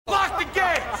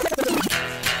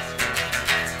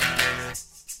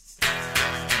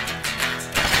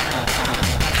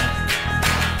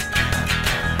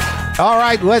All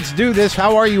right, let's do this.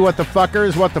 How are you, what the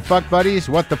fuckers, what the fuck buddies,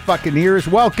 what the fucking ears?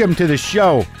 Welcome to the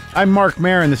show. I'm Marc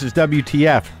Maron. This is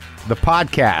WTF, the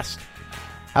podcast.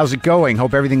 How's it going?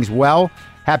 Hope everything's well.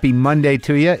 Happy Monday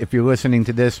to you. If you're listening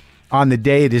to this on the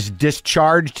day it is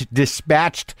discharged,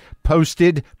 dispatched,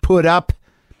 posted, put up.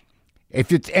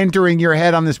 If it's entering your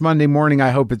head on this Monday morning, I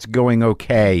hope it's going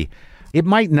okay. It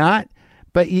might not,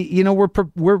 but you know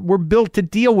we're built to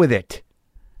deal with it.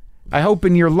 I hope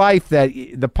in your life that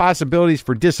the possibilities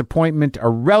for disappointment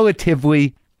are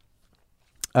relatively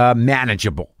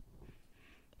manageable.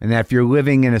 And that if you're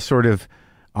living in a sort of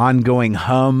ongoing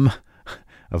hum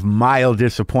of mild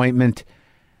disappointment,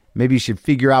 maybe you should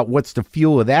figure out what's the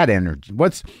fuel of that energy.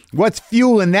 What's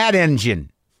fueling that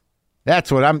engine? That's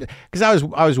what because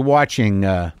I was watching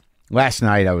last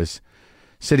night. I was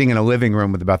sitting in a living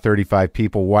room with about 35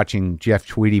 people watching Jeff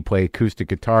Tweedy play acoustic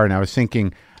guitar, and I was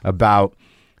thinking about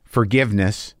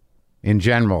forgiveness in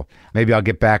general. Maybe I'll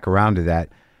get back around to that.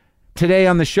 Today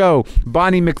on the show,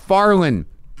 Bonnie McFarlane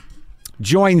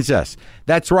joins us.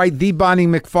 That's right, the Bonnie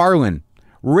McFarlane.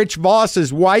 Rich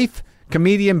Vos' wife,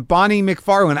 comedian Bonnie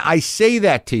McFarlane. I say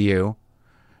that to you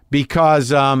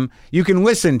because you can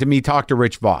listen to me talk to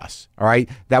Rich Vos, all right?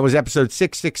 That was episode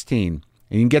 616, and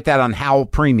you can get that on Howl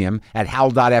Premium at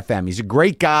howl.fm. He's a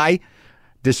great guy.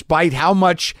 Despite how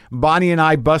much Bonnie and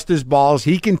I bust his balls,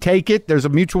 he can take it. There's a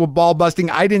mutual ball busting.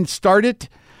 I didn't start it.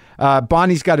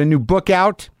 Bonnie's got a new book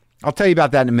out. I'll tell you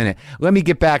about that in a minute. Let me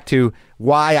get back to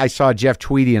why I saw Jeff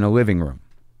Tweedy in a living room.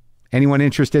 Anyone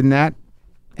interested in that?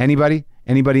 Anybody?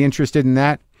 Anybody interested in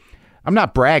that? I'm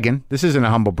not bragging. This isn't a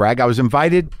humble brag. I was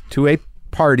invited to a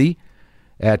party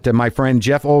at my friend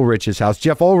Jeff Ulrich's house.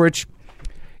 Jeff Ulrich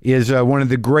is one of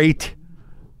the great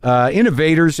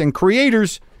innovators and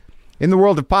creators in the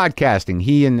world of podcasting.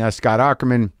 He and Scott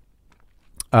Ackerman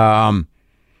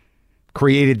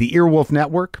created the Earwolf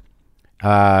Network,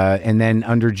 and then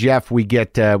under Jeff we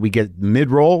get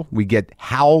Midroll, we get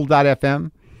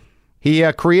Howl.fm.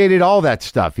 He created all that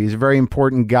stuff. He's a very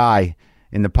important guy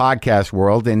in the podcast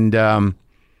world, and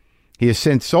he has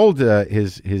since sold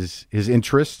his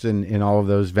interests in all of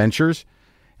those ventures,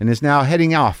 and is now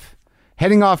heading off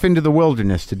into the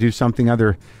wilderness to do some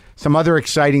other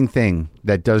exciting thing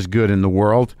that does good in the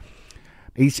world.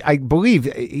 I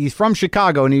believe he's from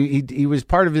Chicago, and he was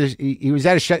part of this. He was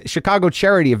at a Chicago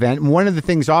charity event, and one of the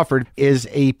things offered is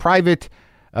a private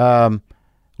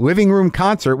living room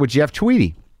concert with Jeff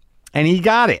Tweedy, and he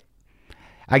got it.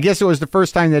 I guess it was the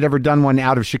first time they'd ever done one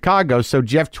out of Chicago, so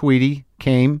Jeff Tweedy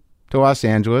came to Los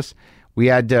Angeles. We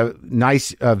had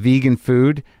nice vegan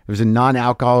food. It was a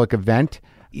non-alcoholic event.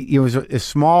 It was a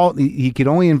small, he could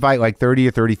only invite like 30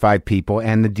 or 35 people,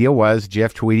 and the deal was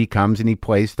Jeff Tweedy comes and he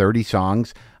plays 30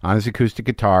 songs on his acoustic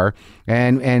guitar,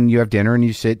 and you have dinner and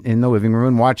you sit in the living room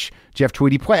and watch Jeff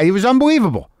Tweedy play. It was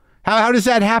unbelievable. How does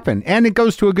that happen? And it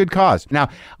goes to a good cause. Now,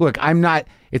 look,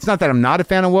 it's not that I'm not a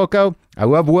fan of Wilco. I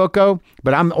love Wilco,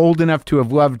 but I'm old enough to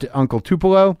have loved Uncle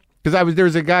Tupelo, because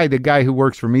there's the guy who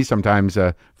works for me sometimes,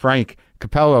 Frank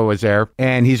Capello was there,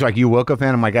 and he's like, "You Wilco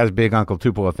fan?" I'm like, "I was a big Uncle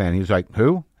Tupelo fan." He was like,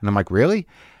 "Who?" And I'm like, "Really?"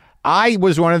 I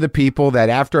was one of the people that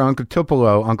after Uncle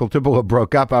Tupelo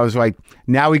broke up, I was like,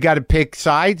 now we got to pick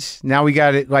sides. Now we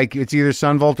got it, like, it's either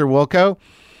Sunvolt or Wilco.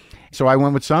 So I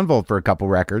went with Sunvolt for a couple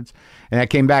records, and I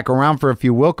came back around for a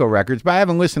few Wilco records, but I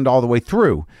haven't listened all the way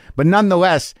through. But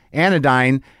nonetheless,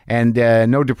 Anodyne and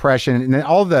No Depression and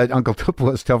all the Uncle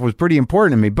Tupelo stuff was pretty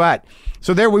important to me. But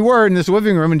so there we were in this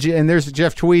living room, and there's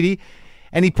Jeff Tweedy.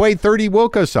 And he played 30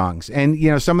 Wilco songs. And,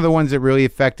 you know, some of the ones that really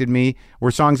affected me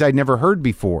were songs I'd never heard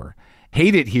before.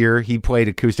 Hate It Here, he played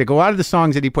acoustic. A lot of the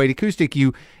songs that he played acoustic,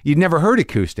 you'd never heard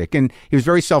acoustic. And he was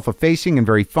very self-effacing and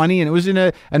very funny. And it was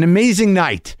an amazing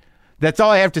night. That's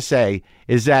all I have to say,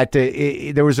 is that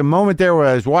there was a moment there where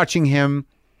I was watching him.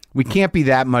 There can't be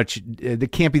that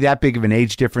big of an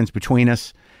age difference between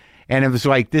us. And it was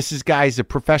like, guy's a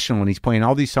professional, and he's playing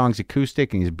all these songs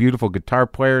acoustic, and he's a beautiful guitar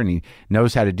player, and he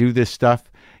knows how to do this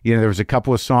stuff. You know, there was a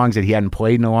couple of songs that he hadn't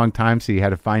played in a long time, so he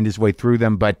had to find his way through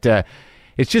them. But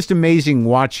it's just amazing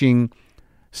watching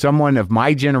someone of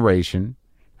my generation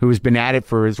who has been at it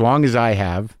for as long as I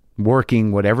have,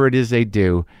 working whatever it is they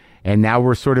do, and now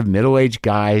we're sort of middle-aged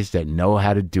guys that know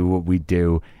how to do what we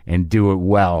do and do it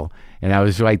well. And I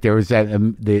was like, there was that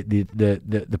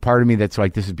the part of me that's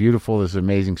like, this is beautiful, this is an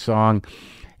amazing song,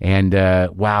 and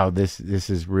wow, this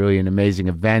is really an amazing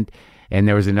event. And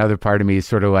there was another part of me,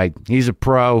 sort of like, he's a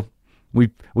pro,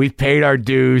 we've paid our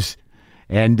dues,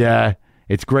 and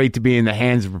it's great to be in the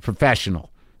hands of a professional.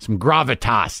 Some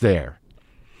gravitas there.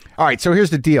 All right, so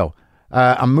here's the deal.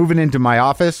 I'm moving into my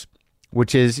office.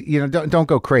 which is, don't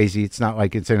go crazy. It's not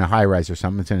like it's in a high rise or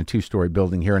something. It's in a 2-story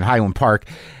building here in Highland Park,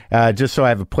 just so I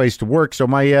have a place to work. So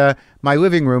my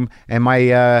living room and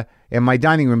my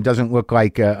dining room doesn't look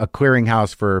like a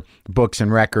clearinghouse for books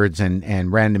and records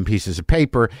and random pieces of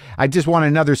paper. I just want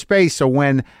another space so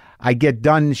when I get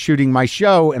done shooting my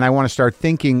show and I want to start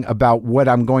thinking about what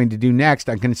I'm going to do next,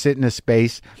 I can sit in a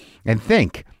space and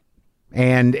think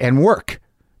and work.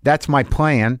 That's my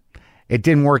plan. It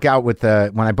didn't work out with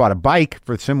when I bought a bike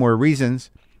for similar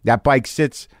reasons. That bike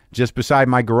sits just beside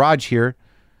my garage here,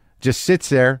 just sits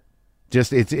there.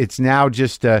 It's now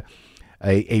just a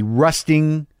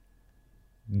rusting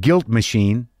guilt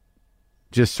machine.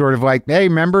 Just sort of like, hey,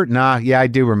 remember? Nah, yeah, I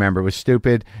do remember. It was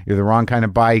stupid. You're the wrong kind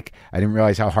of bike. I didn't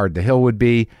realize how hard the hill would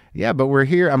be. Yeah, but we're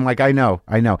here. I'm like, I know.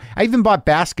 I even bought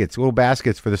baskets, little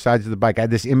baskets for the sides of the bike. I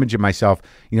had this image of myself,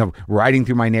 riding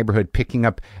through my neighborhood, picking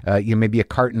up, maybe a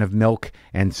carton of milk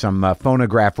and some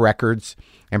phonograph records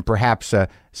and perhaps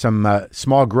some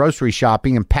small grocery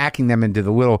shopping and packing them into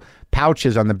the little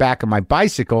pouches on the back of my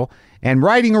bicycle and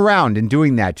riding around and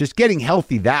doing that, just getting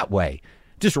healthy that way.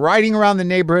 Just riding around the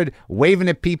neighborhood, waving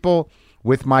at people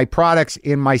with my products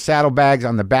in my saddlebags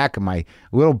on the back of my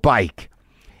little bike.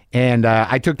 And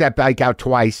I took that bike out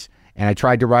twice, and I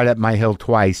tried to ride up my hill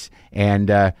twice. And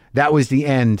that was the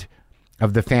end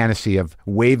of the fantasy of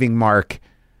waving Marc,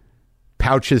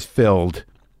 pouches filled,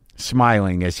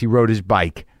 smiling as he rode his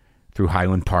bike through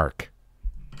Highland Park.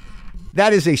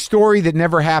 That is a story that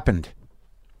never happened.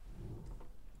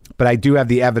 But I do have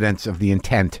the evidence of the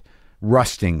intent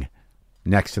rusting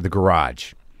next to the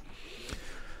garage.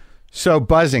 So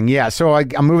buzzing, yeah. So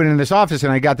I'm moving into this office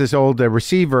and I got this old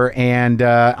receiver and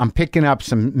I'm picking up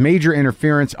some major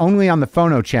interference only on the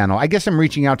phono channel. I guess I'm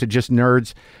reaching out to just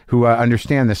nerds who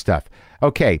understand this stuff.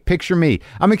 Okay, picture me.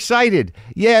 I'm excited.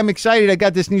 Yeah, I'm excited. I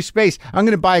got this new space. I'm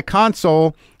going to buy a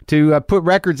console to put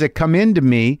records that come into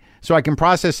me so I can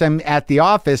process them at the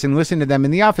office and listen to them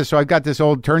in the office. So I've got this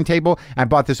old turntable. I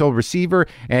bought this old receiver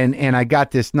and I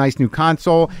got this nice new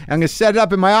console. I'm going to set it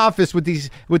up in my office with these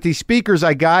speakers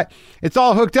I got. It's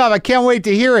all hooked up. I can't wait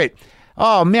to hear it.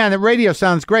 Oh, man, the radio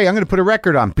sounds great. I'm going to put a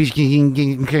record on.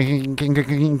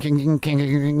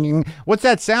 What's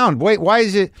that sound? Wait, why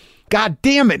is it? God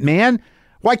damn it, man.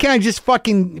 Why can't I just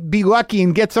fucking be lucky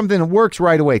and get something that works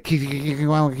right away?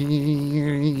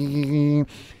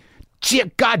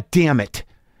 God damn it.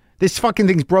 This fucking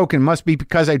thing's broken. Must be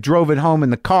because I drove it home in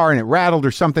the car and it rattled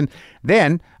or something.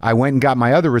 Then I went and got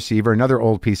my other receiver, another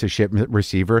old piece of shit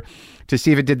receiver, to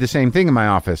see if it did the same thing in my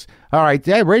office. All right,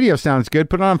 that radio sounds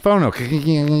good. Put it on phono.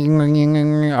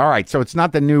 All right, so it's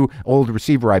not the new old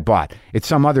receiver I bought. It's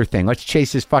some other thing. Let's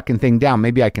chase this fucking thing down.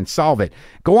 Maybe I can solve it.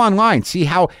 Go online. See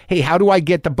how do I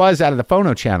get the buzz out of the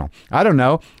phono channel? I don't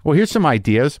know. Well, here's some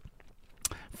ideas.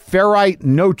 Ferrite,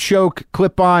 no-choke,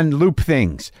 clip-on loop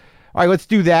things. All right, let's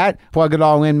do that. Plug it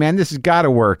all in, man. This has got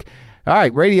to work. All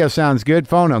right, radio sounds good.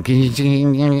 Phono.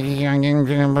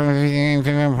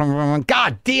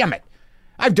 God damn it.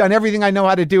 I've done everything I know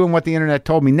how to do and what the internet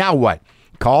told me. Now what?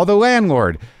 Call the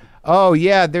landlord. Oh,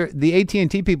 yeah, the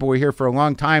AT&T people were here for a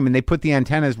long time, and they put the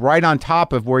antennas right on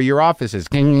top of where your office is.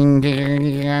 So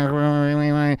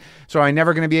I'm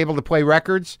never going to be able to play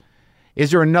records?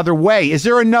 Is there another way? Is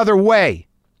there another way?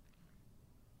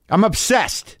 I'm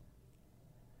obsessed.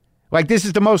 Like, this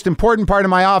is the most important part of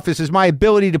my office, is my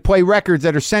ability to play records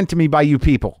that are sent to me by you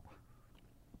people.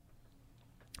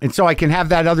 And so I can have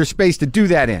that other space to do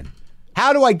that in.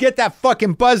 How do I get that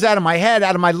fucking buzz out of my head,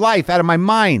 out of my life, out of my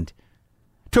mind?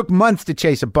 Took months to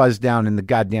chase a buzz down in the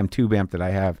goddamn tube amp that I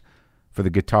have for the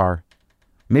guitar.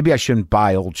 Maybe I shouldn't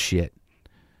buy old shit.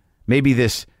 Maybe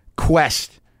this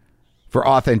quest for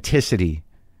authenticity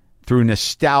through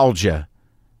nostalgia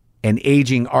and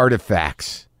aging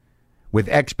artifacts with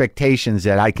expectations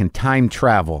that I can time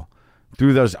travel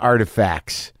through those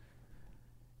artifacts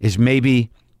is maybe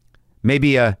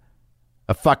a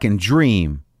fucking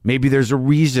dream. Maybe there's a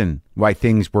reason why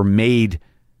things were made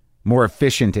more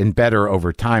efficient and better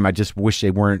over time. I just wish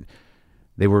they were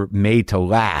made to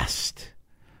last.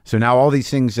 So now all these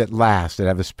things that last, that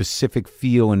have a specific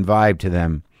feel and vibe to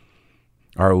them,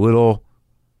 are a little,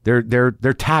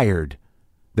 they're tired.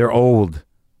 They're old.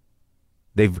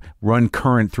 They've run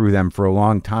current through them for a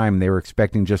long time. They were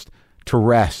expecting just to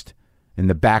rest in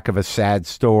the back of a sad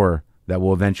store that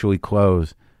will eventually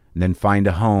close and then find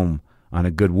a home on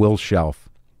a Goodwill shelf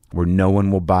where no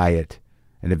one will buy it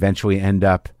and eventually end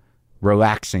up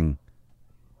relaxing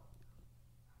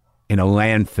in a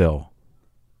landfill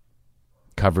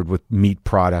covered with meat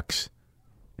products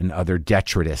and other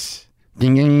detritus.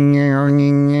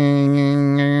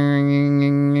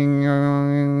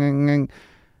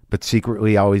 but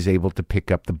secretly always able to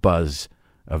pick up the buzz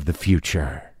of the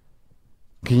future.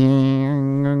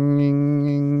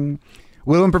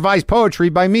 We'll improvise poetry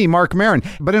by me, Marc Maron.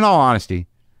 But in all honesty,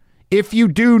 if you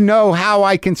do know how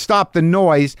I can stop the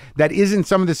noise that isn't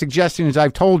some of the suggestions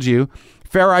I've told you,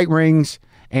 ferrite rings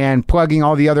and plugging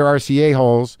all the other RCA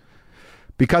holes,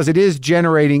 because it is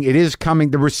generating, it is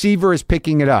coming, the receiver is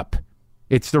picking it up.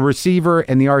 It's the receiver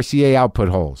and the RCA output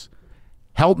holes.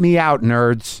 Help me out,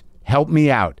 nerds. Help me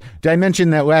out. Did I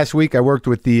mention that last week I worked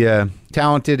with the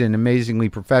talented and amazingly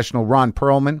professional Ron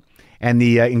Perlman and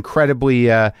the incredibly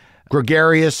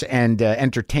gregarious and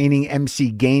entertaining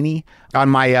MC Gainey on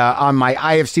my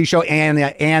IFC show?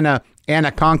 Anna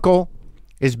Conkle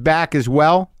is back as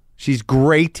well. She's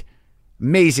great.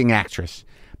 Amazing actress.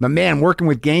 But man, working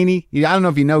with Gainey, I don't know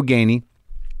if you know Gainey.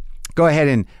 Go ahead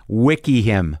and wiki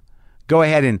him. Go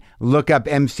ahead and look up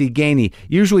MC Gainey.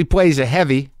 Usually plays a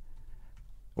heavy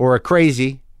or a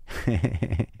crazy.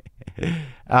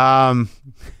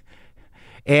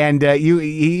 And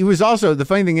he was also, the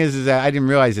funny thing is that I didn't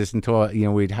realize this until,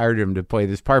 we'd hired him to play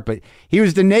this part, but he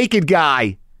was the naked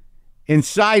guy in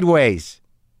Sideways.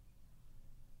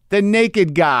 The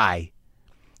naked guy.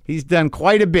 He's done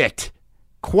quite a bit.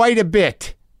 Quite a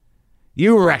bit.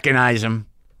 You recognize him.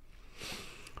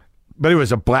 But it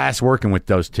was a blast working with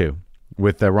those two.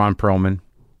 With Ron Perlman,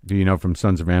 who you know from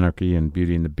Sons of Anarchy and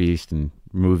Beauty and the Beast and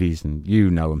movies, and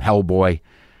you know him, Hellboy,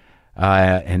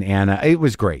 and Anna. It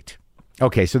was great.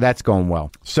 Okay, so that's going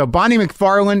well. So Bonnie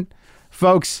McFarlane,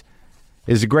 folks,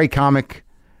 is a great comic.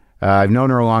 I've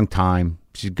known her a long time.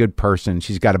 She's a good person.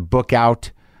 She's got a book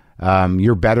out.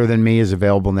 You're Better Than Me is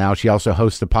available now. She also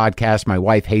hosts the podcast My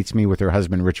Wife Hates Me with her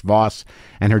husband Rich Vos,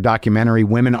 and her documentary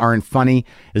Women Aren't Funny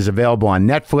is available on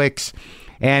Netflix.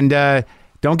 And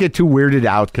don't get too weirded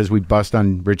out because we bust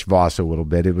on Rich Vos a little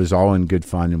bit. It was all in good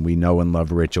fun, and we know and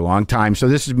love Rich a long time. So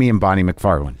this is me and Bonnie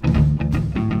McFarlane.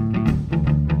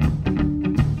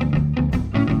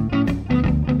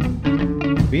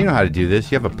 But you know how to do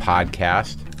this. You have a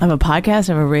podcast. I have a podcast.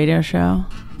 I have a radio show.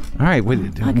 All right,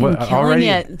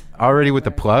 already with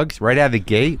the plugs right out of the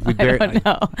gate. I don't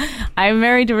know. I'm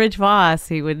married to Rich Vos.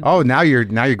 He would. Oh, now you're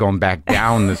going back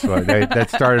down this way. That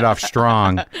started off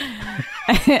strong.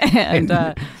 And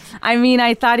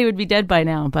I thought he would be dead by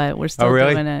now, but we're still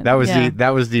doing it. That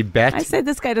was the bet. I said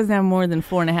this guy doesn't have more than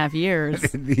 4.5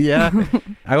 years. Yeah,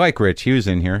 I like Rich. He was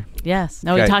in here. Yes.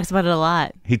 No, he talks about it a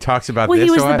lot. He talks about this. Well, he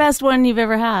was the best one you've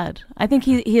ever had. I think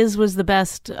his was the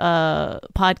best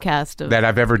podcast that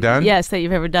I've ever done. Yes, that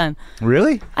you've ever done.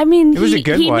 Really? I mean, it was a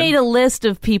good one. He made a list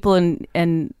of people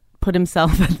and put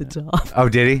himself at the top. Oh,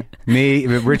 did he? Me,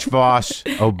 Rich Vos,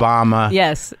 Obama.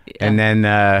 Yes. And then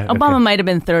Obama might have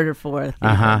been third or fourth.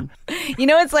 Uh-huh.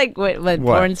 It's like when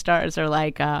porn stars are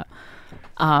like,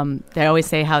 they always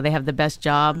say how they have the best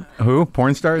job. Who?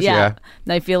 Porn stars? Yeah.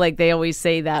 And I feel like they always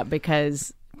say that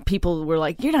because people were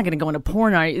like, you're not going to go into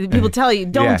porn, are you? People tell you,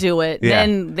 don't do it. Yeah.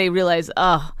 Then they realize,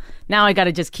 now I got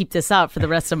to just keep this up for the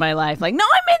rest of my life. Like, no,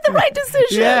 I made the right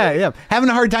decision. Yeah. Having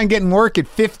a hard time getting work at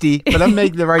 50, but I'm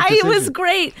making the right decision. It was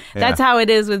great. Yeah. That's how it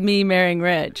is with me marrying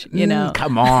Rich,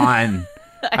 Come on.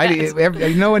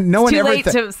 No one too ever late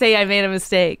to say I made a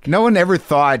mistake. No one ever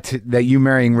thought that you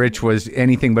marrying Rich was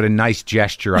anything but a nice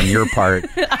gesture on your part.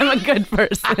 I'm a good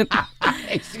person.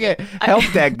 Help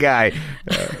that guy.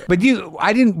 But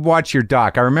I didn't watch your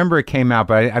doc. I remember it came out,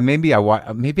 but maybe I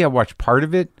watched part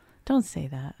of it. Don't say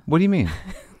that. What do you mean?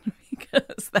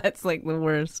 Because that's like the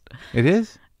worst. It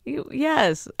is?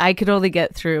 Yes. I could only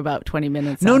get through about 20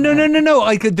 minutes. No.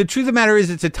 Like the truth of the matter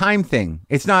is it's a time thing.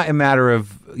 It's not a matter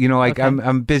of, okay. I'm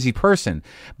a busy person.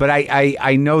 But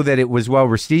I know that it was well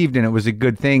received and it was a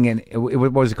good thing. And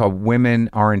what was it called? Women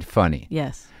Aren't Funny.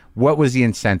 Yes. What was the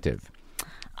incentive?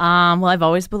 Well, I've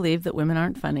always believed that women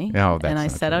aren't funny. Oh, and I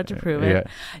set out to prove it.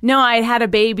 No, I had a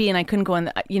baby and I couldn't go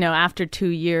on. After 2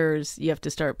 years, you have to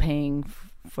start paying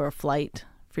for a flight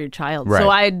for your child. Right. So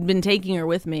I had been taking her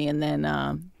with me, and then,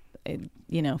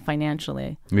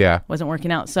 financially, wasn't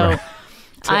working out. So,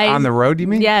 on the road, you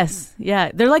mean? Yes,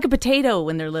 yeah. They're like a potato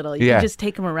when they're little. You can just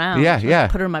take them around. Yeah.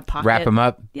 Put her in my pocket. Wrap them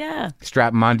up. Yeah.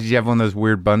 Strap them on. Did you have one of those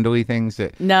weird bundly things?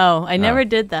 No, I never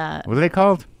did that. What are they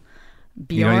called?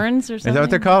 Bjorns or something? Is that what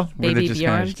they're called? Baby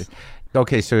Bjorns.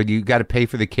 Okay, so you got to pay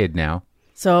for the kid now.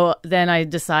 So then I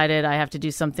decided I have to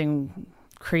do something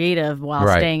creative while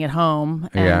staying at home.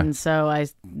 And so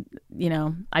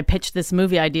I pitched this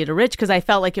movie idea to Rich because I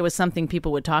felt like it was something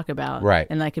people would talk about. Right.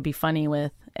 And I could be funny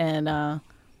with. And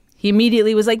he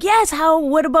immediately was like, yes,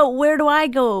 what about where do I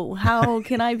go? How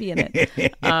can I be in it?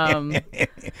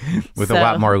 With a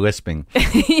lot more lisping.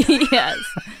 Yes.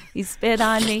 He spit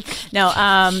on me. No,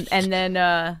 and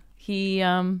then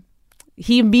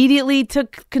he immediately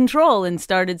took control and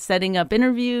started setting up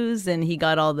interviews, and he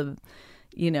got all the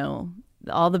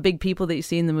big people that you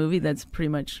see in the movie. That's pretty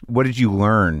much. What did you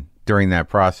learn during that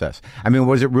process? I mean,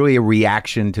 was it really a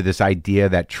reaction to this idea,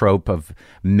 that trope of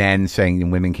men saying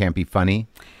women can't be funny?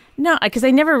 No, because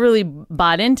I never really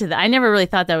bought into that. I never really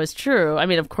thought that was true. I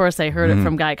mean, of course, I heard it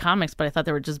from guy comics, but I thought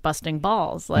they were just busting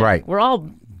balls. Like, right. We're all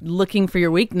looking for your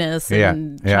weakness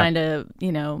and trying to,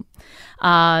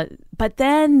 but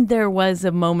then there was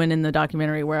a moment in the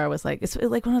documentary where I was like, it's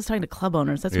like when I was talking to club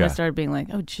owners, that's when I started being like,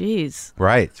 oh, geez.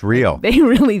 Right. It's real. They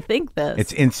really think this.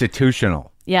 It's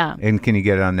institutional. Yeah. And can you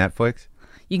get it on Netflix?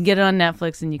 You can get it on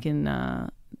Netflix, and you can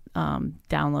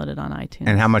download it on iTunes.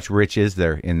 And how much Rich is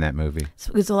there in that movie?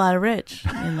 There's a lot of Rich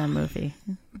in that movie.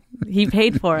 He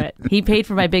paid for it. He paid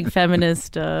for my big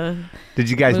feminist Did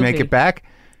you guys movie. make it back?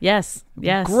 Yes.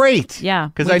 Great. Yeah.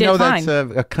 Because I know that's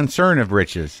a concern of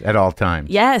Rich's at all times.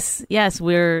 Yes.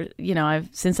 We're,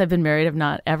 since I've been married, I've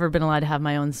not ever been allowed to have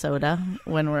my own soda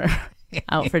when we're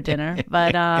out for dinner.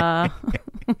 But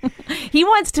he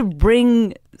wants to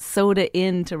bring soda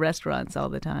into restaurants all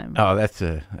the time. Oh, that's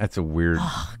a weird.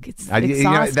 Oh, it's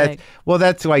exhausting.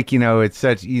 That's like, it's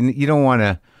such, you don't want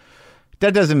to.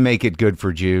 That doesn't make it good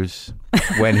for Jews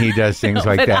when he does things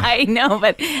like that. I know,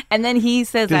 and then he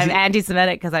says I'm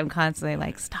anti-Semitic because I'm constantly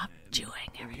like, stop Jewing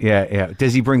everything. Yeah.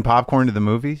 Does he bring popcorn to the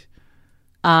movies?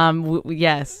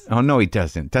 Yes. Oh no, he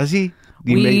doesn't. Does he?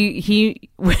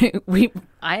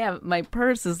 I have my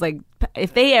purse is like,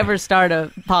 if they ever start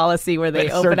a policy where they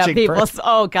open up people's,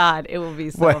 oh God, it will be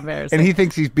so embarrassing. And he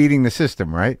thinks he's beating the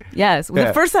system, right? Yes. Well,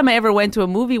 the first time I ever went to a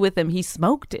movie with him, he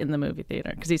smoked in the movie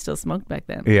theater because he still smoked back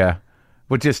then. Yeah.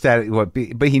 Well, just that.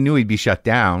 But he knew he'd be shut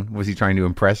down. Was he trying to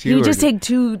impress you? He would just take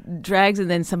 2 drags, and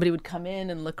then somebody would come in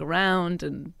and look around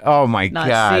and oh my not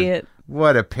God, see it.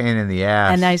 What a pain in the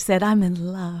ass! And I said, "I'm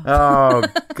in love." Oh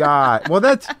God. Well,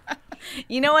 that's.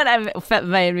 You know what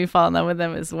made me fall in love with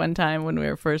him is one time when we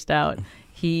were first out.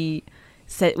 He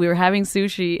said we were having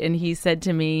sushi, and he said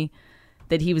to me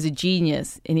that he was a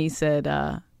genius, and he said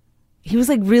he was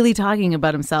like really talking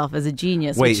about himself as a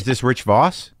genius. Wait, is this Rich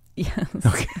Vos? Yes.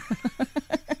 Okay.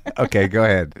 Okay, go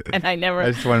ahead. And I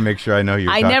just want to make sure I know you're.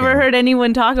 I never heard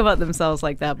anyone talk about themselves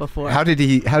like that before. How did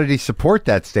he support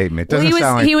that statement?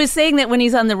 He was saying that when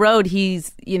he's on the road,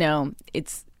 he's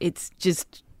it's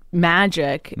just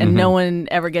magic, and no one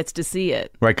ever gets to see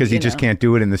it. Right, because he just can't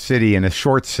do it in the city in a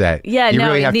short set. Yeah, you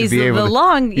really have to be able to.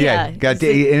 Long.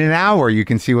 In an hour, you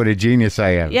can see what a genius I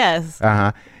am. Yes.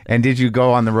 And did you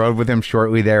go on the road with him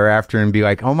shortly thereafter and be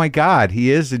like, oh my God,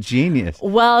 he is a genius?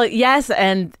 Well, yes,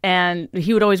 and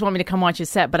he would always want me to come watch his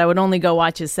set, but I would only go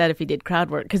watch his set if he did crowd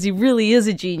work, because he really is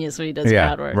a genius when he does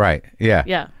crowd work. Right. Yeah.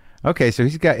 Yeah. Okay, so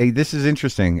this is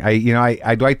interesting.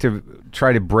 I'd like to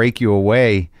try to break you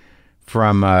away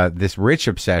from this Rich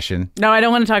obsession. No, I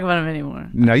don't want to talk about him anymore.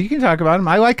 No, you can talk about him.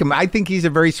 I like him. I think he's a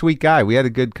very sweet guy. We had a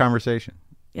good conversation.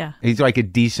 Yeah. He's like a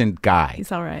decent guy.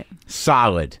 He's all right.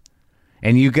 Solid.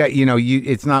 And you got,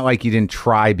 it's not like you didn't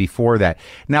try before that.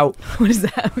 Now, what does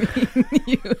that mean?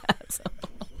 You asshole.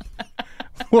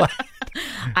 What?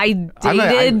 I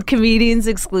dated comedians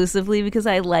exclusively because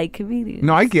I like comedians.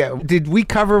 No, I get. Did we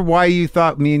cover why you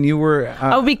thought me and you were?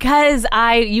 Because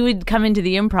you would come into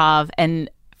the Improv, and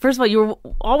first of all, you've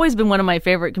always been one of my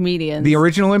favorite comedians. The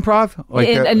original Improv?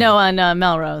 No, on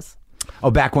Melrose. Oh,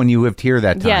 back when you lived here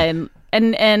that time. Yeah,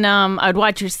 and I'd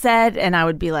watch your set, and I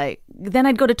would be like, then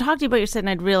I'd go to talk to you about your set, and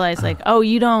I'd realize like, oh,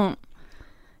 you don't.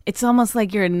 It's almost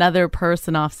like you're another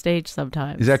person off stage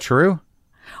sometimes. Is that true?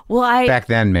 Well, back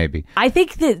then maybe. I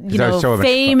think that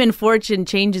fame and fortune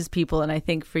changes people, and I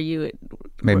think for you it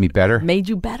made me better. Made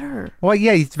you better. Well,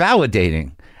 yeah, it's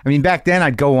validating. I mean, back then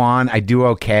I'd go on, I'd do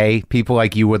okay. People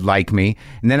like you would like me,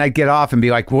 and then I'd get off and be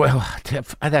like, "Well,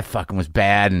 that fucking was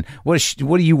bad." And what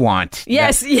do you want?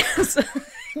 Yes, yes,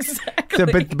 exactly.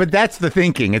 So, but that's the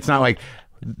thinking. It's not like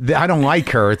I don't like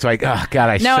her. It's like, oh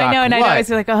God, I suck. No, I know, and I was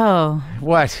like, oh,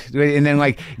 what? And then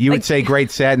like you would say,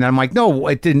 great set, and I'm like, no,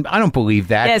 it didn't. I don't believe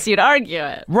that. Yes, you'd argue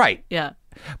it, right? Yeah.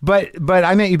 But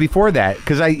I met you before that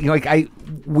because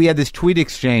we had this tweet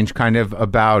exchange kind of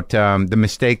about the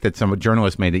mistake that some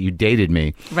journalist made that you dated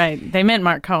me. Right. They meant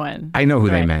Mark Cohen. I know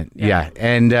who they meant. Yeah.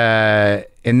 And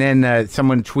then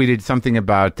someone tweeted something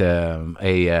about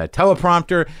a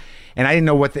teleprompter, and I didn't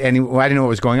know I didn't know what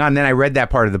was going on. And then I read that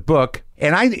part of the book,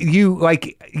 and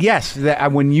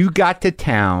when you got to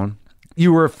town,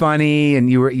 you were funny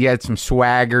and you had some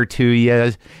swagger to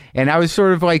you, and I was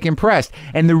sort of like impressed.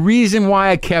 And the reason why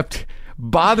I kept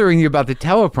bothering you about the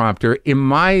teleprompter, in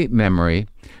my memory,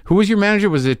 who was your manager?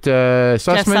 Was it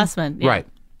Sussman? Jeff Sussman, yeah. Right.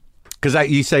 Because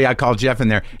you say I called Jeff in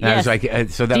there, and I was Yes. like,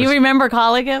 so that Do you remember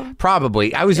calling him?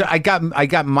 probably. I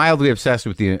got mildly obsessed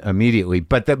with you immediately,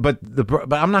 but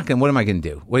I'm not gonna. What am I gonna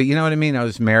do? Well, you know what I mean. I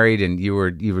was married, and you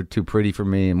were too pretty for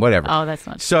me, and whatever. Oh, that's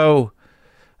not true.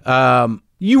 So,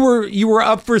 you were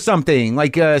up for something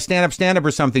like stand up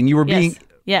or something. You were being.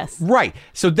 Yes. Right.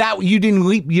 So that you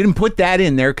didn't put that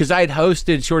in there because I had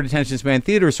hosted short attention span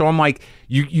theater. So I'm like,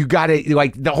 you got to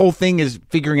like the whole thing is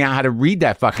figuring out how to read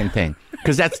that fucking thing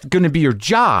because that's going to be your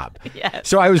job. Yes.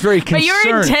 So I was very concerned. But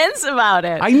you're intense about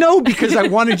it. I know because I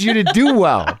wanted you to do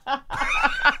well.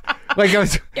 Like I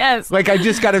was, Yes. Like I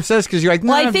just got obsessed because you're like,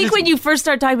 no. Well, I think when you first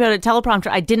started talking about a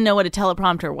teleprompter, I didn't know what a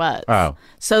teleprompter was. Oh.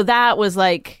 So that was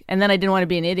like, and then I didn't want to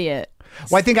be an idiot.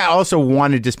 Well, I think I also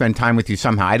wanted to spend time with you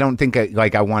somehow. I don't think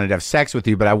I wanted to have sex with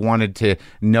you, but I wanted to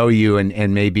know you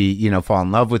and maybe, fall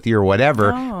in love with you or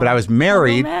whatever. Oh, but I was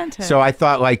married, romantic. so I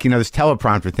thought this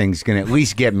teleprompter thing's going to at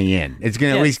least get me in. It's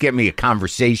going to at least get me a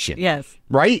conversation. Yes.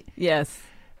 Right? Yes.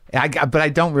 But I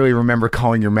don't really remember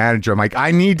calling your manager. I'm like,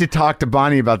 I need to talk to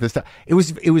Bonnie about this stuff. It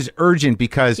was urgent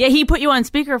because Yeah, he put you on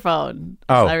speakerphone.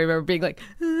 Oh. So I remember being like,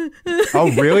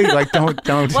 oh really? Like don't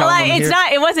tell well, him it's here.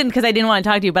 not. It wasn't because I didn't want to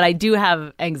talk to you, but I do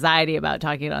have anxiety about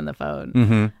talking on the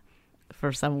phone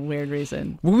for some weird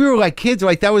reason. Well, we were like kids.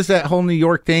 Like that was that whole New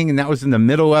York thing, and that was in the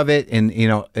middle of it, and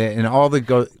and all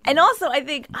the And also, I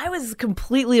think I was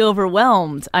completely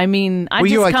overwhelmed. I mean, I Were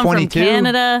just you like come 22, from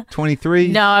Canada. 23?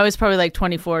 No, I was probably like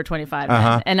 24 or 25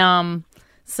 then. And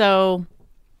so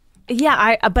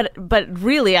yeah, but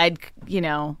really I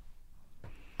didn't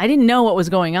know what was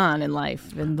going on in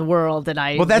life, in the world, and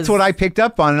Well, that's what I picked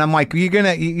up on, and I'm like, you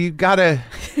gotta you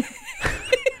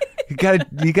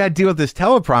gotta deal with this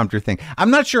teleprompter thing.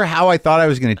 I'm not sure how I thought I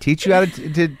was going to teach you how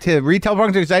to read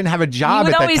teleprompter because I didn't have a job You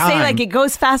would at that always time. say like it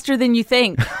goes faster than you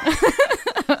think.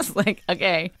 I was like,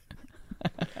 okay,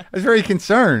 I was very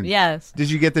concerned. yes. Did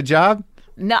you get the job?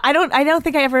 No, I don't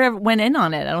think I ever went in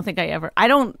on it.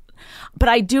 But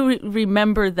I do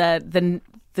remember that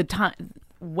the time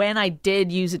when I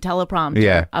did use a teleprompter.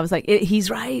 Yeah. I was like, he's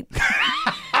right.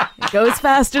 It goes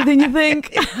faster than you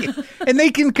think. And they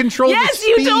can control the Yes,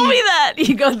 speed. you told me that.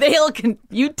 You go,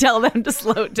 you tell them to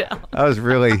slow down. I was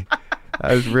really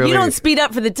You don't speed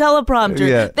up for the teleprompter.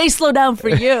 Yeah. They slow down for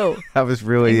you. I was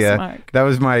really Thanks, Marc. that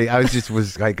was I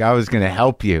was like I was going to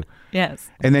help you. Yes.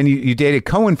 And then you dated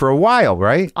Cohen for a while,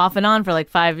 right? Off and on for like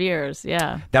 5 years.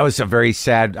 Yeah. That was a very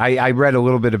sad. I read a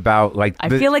little bit about like I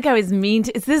feel like I was mean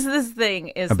to. It's this thing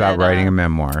is about that, writing a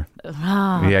memoir.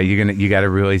 Yeah, you got to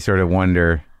really sort of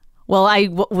wonder. Well, I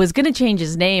was going to change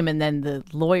his name, and then the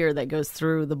lawyer that goes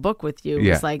through the book with you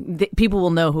Yeah. was like, people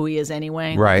will know who he is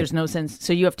anyway. Right. There's no sense.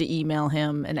 So you have to email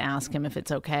him and ask him if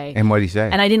it's okay. And what did he say?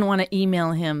 And I didn't want to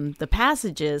email him the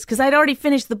passages because I'd already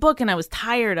finished the book and I was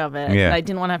tired of it. Yeah. And I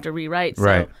didn't want to have to rewrite. So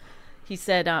Right. he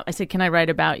said, I said, can I write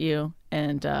about you?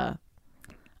 And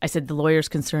I said, the lawyer's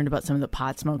concerned about some of the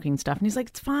pot smoking stuff. And he's like,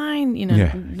 it's fine.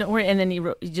 Yeah. Don't worry. And then he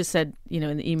just said,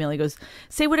 in the email, he goes,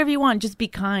 say whatever you want. Just be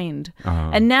kind.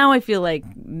 Uh-huh. And now I feel like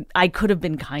I could have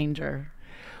been kinder.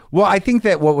 Well, I think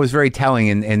that what was very telling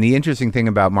and the interesting thing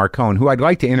about Marc Cohen, who I'd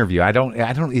like to interview, I don't,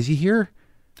 is he here?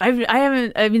 I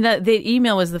haven't. I mean, the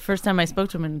email was the first time I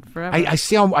spoke to him in forever. I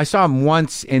saw him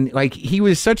once, and like he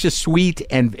was such a sweet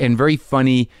and very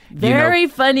funny, Very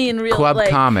funny in real club like,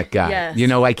 comic guy.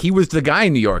 Yes. Like he was the guy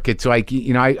in New York. It's like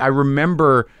I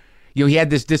remember, he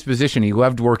had this disposition. He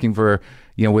loved working for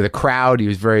with a crowd. He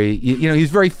was very he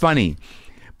was very funny,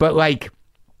 but like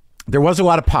there was a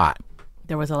lot of pot.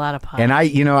 There was a lot of pot. And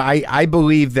I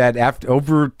believe that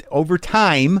over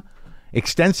time,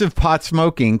 extensive pot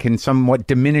smoking can somewhat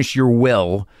diminish your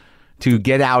will to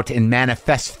get out and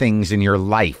manifest things in your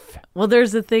life. Well,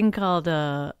 there's a thing called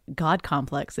God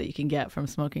complex that you can get from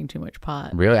smoking too much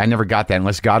pot. Really? I never got that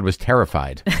unless God was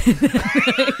terrified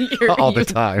all the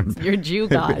time. You're Jew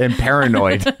God. And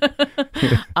paranoid.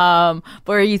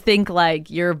 Where you think like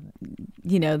you're,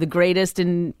 the greatest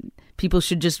and people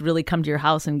should just really come to your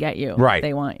house and get you. Right.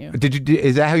 They want you.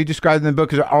 Is that how you described it in the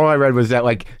book? Because all I read was that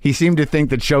like he seemed to think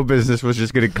that show business was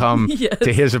just going to come Yes.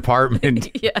 to his apartment.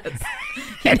 Yes.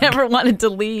 He never wanted to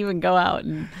leave and go out.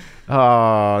 And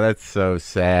Oh, that's so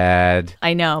sad.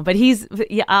 I know, but he's,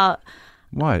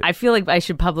 What? I feel like I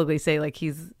should publicly say like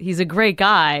he's a great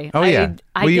guy. Oh, yeah.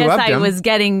 I Well, you guess loved I him. was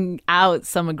getting out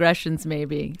some aggressions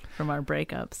maybe from our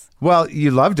breakups. Well,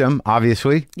 you loved him,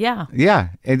 obviously. Yeah. Yeah,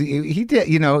 and he did.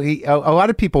 A lot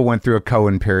of people went through a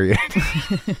Cohen period.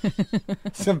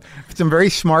 some very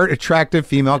smart, attractive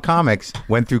female comics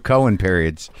went through Cohen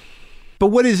periods. But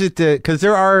what is it? Because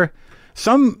there are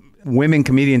some women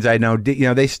comedians I know.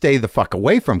 They stay the fuck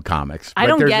away from comics. I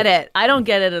don't get it. I don't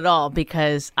get it at all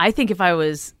because I think if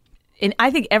And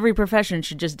I think every profession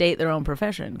should just date their own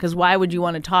profession, because why would you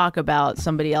want to talk about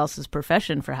somebody else's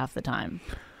profession for half the time?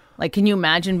 Like, can you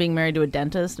imagine being married to a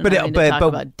dentist and having to talk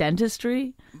about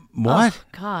dentistry? What?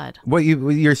 Oh, God.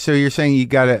 You're saying you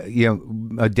gotta,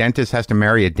 a dentist has to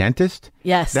marry a dentist?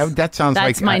 Yes. That sounds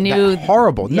That's like my new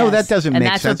horrible. Yes. No, that doesn't make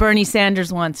sense. And that's what Bernie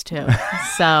Sanders wants too.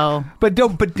 So, but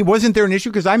wasn't there an issue?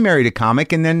 Because I married a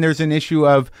comic, and then there's an issue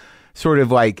of sort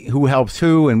of like who helps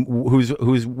who and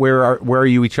who's where are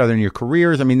you each other in your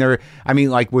careers? I mean,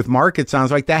 like with Marc, it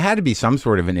sounds like that had to be some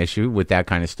sort of an issue with that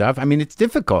kind of stuff. I mean, it's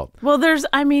difficult. Well, there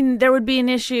would be an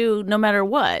issue no matter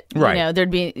what. Right. You know, there'd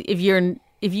be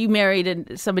if you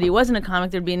married somebody who wasn't a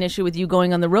comic, there'd be an issue with you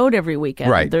going on the road every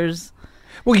weekend. Right.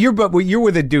 Well, you're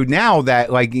with a dude now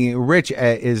that like Rich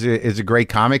is a great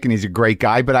comic and he's a great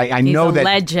guy, but I know he's a that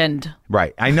legend.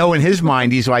 Right. I know in his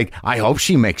mind he's like, I hope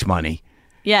she makes money.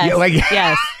 Yes. Yeah,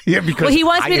 yes. Yeah, because he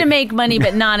wants me to make money,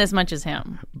 but not as much as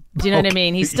him. Do you know what I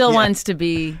mean? He still wants to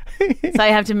be. So I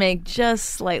have to make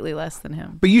just slightly less than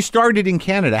him. But you started in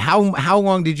Canada. How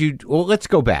long did you? Well, let's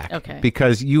go back. Okay.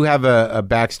 Because you have a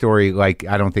backstory like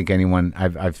I don't think anyone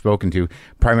I've spoken to.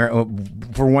 Primarily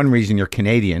for one reason, you're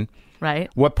Canadian. Right.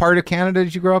 What part of Canada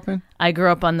did you grow up in? I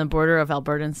grew up on the border of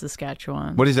Alberta and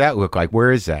Saskatchewan. What does that look like?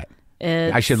 Where is that?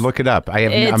 I should look it up.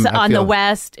 It's on the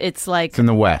west. It's in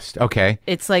the west. Okay.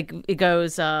 It's like it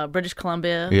goes. British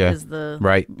Columbia is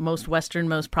the most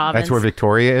westernmost province. That's where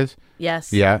Victoria is.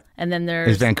 Yes. Yeah. And then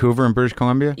there's is Vancouver in British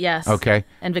Columbia. Yes. Okay.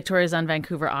 And Victoria's on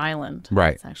Vancouver Island.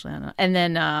 Right. It's actually on. And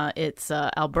then it's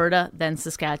Alberta, then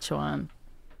Saskatchewan.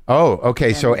 Oh,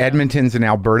 okay. So Edmonton's in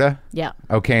Alberta. Yeah.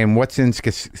 Okay. And what's in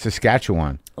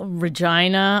Saskatchewan?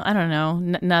 Regina. I don't know.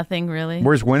 Nothing really.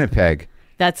 Where's Winnipeg?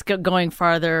 That's going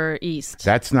farther east.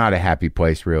 That's not a happy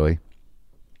place, really.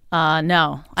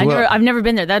 No, I've never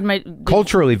been there. That might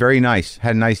culturally very nice.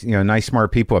 Had nice,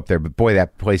 smart people up there. But boy,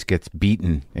 that place gets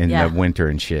beaten in the winter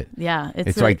and shit. Yeah,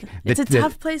 it's like it's a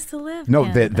tough place to live.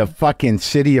 No, the fucking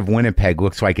city of Winnipeg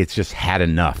looks like it's just had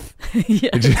enough.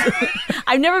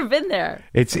 I've never been there.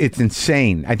 It's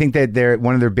insane. I think that they're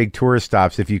one of their big tourist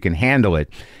stops, if you can handle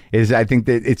it, is I think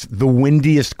that it's the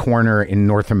windiest corner in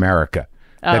North America.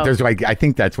 That there's I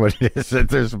think that's what it is. That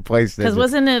there's a place that because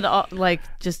wasn't it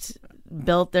just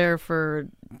built there for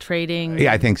trading?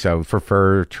 Yeah, I think so. For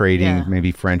fur trading,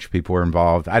 maybe French people were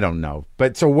involved. I don't know.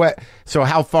 But so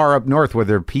how far up north were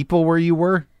there people where you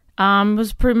were? It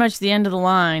was pretty much the end of the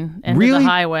line, end of the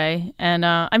highway,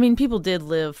 and people did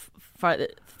live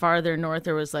farther north.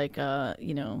 There was But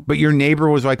your neighbor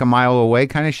was like a mile away,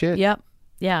 kind of shit. Yep.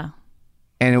 Yeah.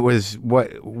 And it was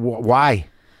why?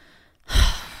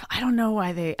 I don't know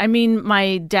why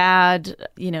my dad,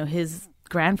 his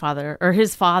grandfather or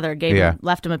his father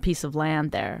left him a piece of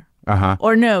land there. Uh-huh.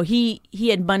 Or no, he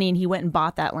had money and he went and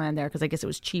bought that land there because I guess it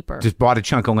was cheaper. Just bought a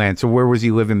chunk of land. So where was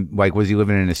he living? Like, was he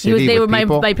living in a city with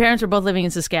people? My parents were both living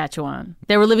in Saskatchewan.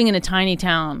 They were living in a tiny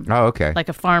town. Oh, okay. Like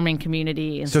a farming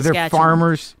community in Saskatchewan. Saskatchewan. They're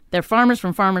farmers? They're farmers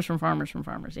from farmers from farmers from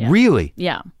farmers. Yeah. Really?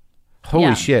 Yeah.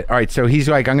 Holy shit. All right. So he's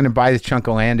like, I'm going to buy this chunk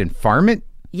of land and farm it?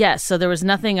 Yes. So there was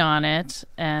nothing on it.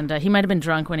 And he might have been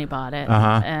drunk when he bought it.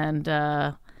 Uh-huh.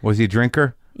 And was he a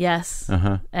drinker? Yes.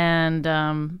 Uh-huh. And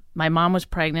my mom was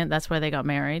pregnant. That's why they got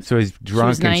married. So he's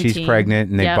drunk and she's pregnant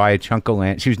and they buy a chunk of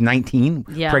land. She was 19?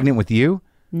 Yeah. Pregnant with you?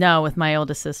 No, with my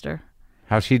oldest sister.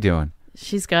 How's she doing?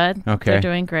 She's good. Okay. They're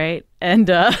doing great. And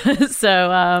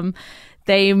so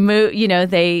they moved,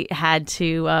 they had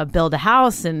to build a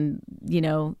house and,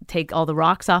 take all the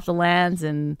rocks off the lands.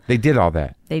 And they did all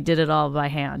that? They did it all by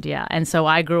hand, yeah. And so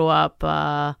I grew up,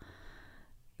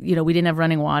 we didn't have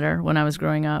running water when I was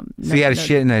growing up. So you had a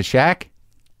shit in a shack?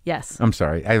 Yes. I'm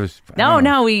sorry.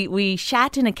 No, we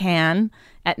shat in a can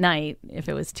at night if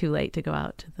it was too late to go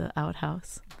out to the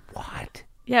outhouse. What?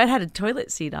 Yeah, it had a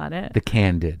toilet seat on it. The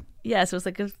can did? Yes, it was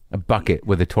like a bucket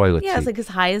with a toilet seat. Yeah, it was like as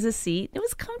high as a seat. It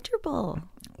was comfortable.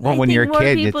 Well, when you're a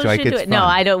kid, it's like it's fun. No,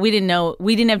 I don't. We didn't know.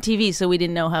 We didn't have TV, so we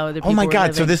didn't know how other people. Oh my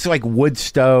God! Living. So this is like wood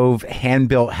stove, hand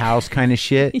built house kind of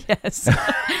shit. Yes,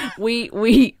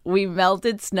 we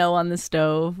melted snow on the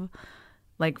stove,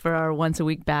 like for our once a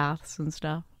week baths and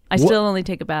stuff. I still only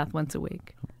take a bath once a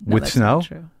week. No, with snow? Not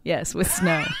true. Yes, with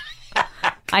snow.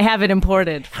 I have it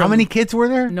imported. How many kids were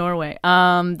there? Norway.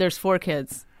 There's 4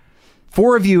 kids.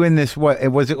 4 of you in this. What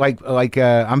was it like?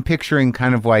 I'm picturing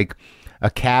kind of like a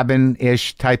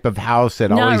cabin-ish type of house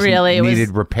that always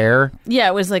needed repair? Yeah,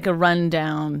 it was like a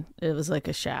rundown. It was like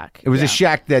a shack. It was a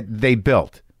shack that they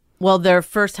built? Well, their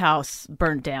first house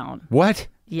burnt down. What?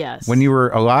 Yes. When you were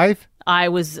alive?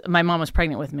 My mom was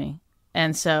pregnant with me.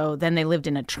 And so then they lived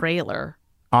in a trailer.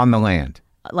 On the land?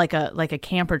 like a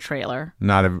camper trailer.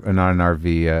 Not an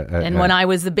RV. And when I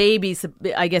was the baby, so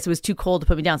I guess it was too cold to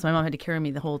put me down, so my mom had to carry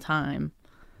me the whole time.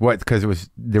 What? Because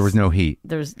there was no heat.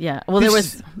 Well,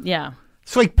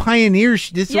 It's like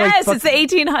pioneers. Yes, it's the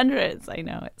 1800s. I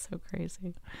know, it's so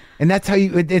crazy. And that's how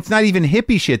it's not even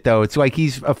hippie shit, though. It's like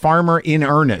he's a farmer in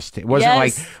earnest. It wasn't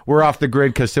like we're off the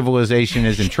grid because civilization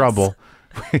is in trouble.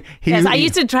 I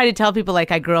used to try to tell people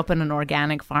like I grew up in an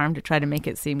organic farm to try to make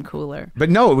it seem cooler. But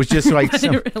no, it was just like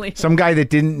some guy that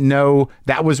didn't know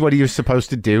that was what he was supposed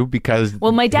to do because...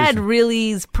 Well, my dad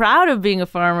really is proud of being a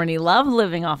farmer and he loved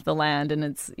living off the land and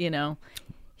it's,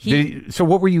 So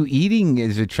what were you eating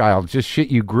as a child? Just shit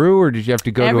you grew, or did you have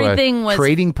to go to a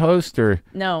trading post? Or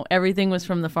no, everything was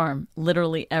from the farm.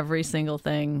 Literally every single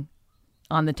thing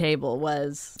on the table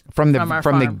was from our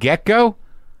farm. The get-go?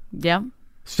 Yeah.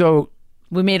 So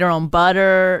we made our own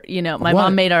butter. My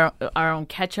mom made our own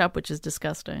ketchup, which is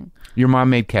disgusting. Your mom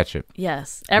made ketchup?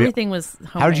 Yes. Everything was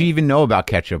homemade. How did you even know about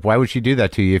ketchup? Why would she do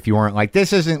that to you if you weren't like,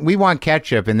 we want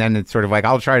ketchup, and then it's sort of like,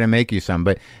 I'll try to make you some.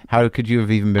 But how could you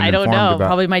have even been informed about? I don't know.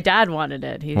 Probably my dad wanted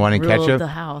it. He wanted ruled ketchup? The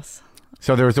house.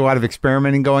 So there was a lot of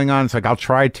experimenting going on. It's like, I'll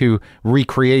try to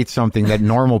recreate something that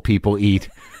normal people eat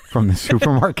from the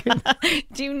supermarket.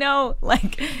 Do you know,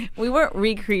 we weren't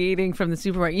recreating from the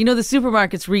supermarket. The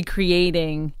supermarket's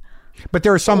recreating. But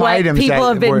there are some items people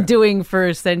have been doing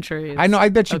for centuries. I know. I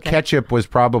bet you ketchup was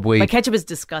probably. But ketchup is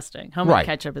disgusting. Homemade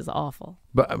ketchup is awful.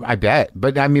 But I bet.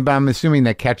 But I'm assuming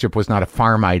that ketchup was not a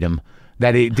farm item.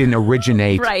 That it didn't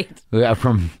originate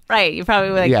from. Right. You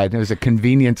probably it was a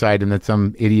convenience item that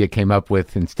some idiot came up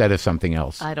with instead of something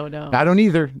else. I don't know. I don't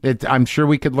either. I'm sure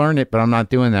we could learn it, but I'm not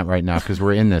doing that right now because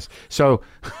we're in this. So.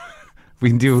 We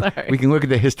can look at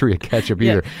the history of ketchup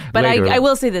either. But I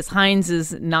will say this, Heinz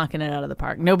is knocking it out of the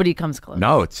park. Nobody comes close.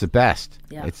 No, it's the best.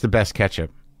 Yeah. It's the best ketchup.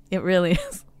 It really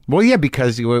is. Well, yeah,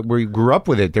 because we grew up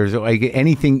with it. There's like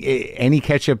any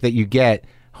ketchup that you get,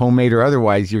 homemade or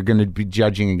otherwise, you're going to be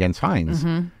judging against Heinz.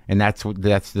 Mm-hmm. And that's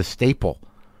the staple.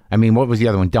 I mean, what was the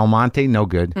other one? Del Monte? No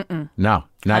good. Mm-mm. No,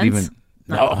 not Heinz? even.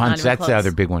 No, Heinz, that's the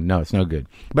other big one. No, it's no good.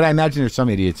 But I imagine there's some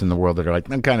idiots in the world that are like,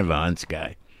 I'm kind of a Heinz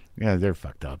guy. Yeah, they're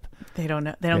fucked up. They don't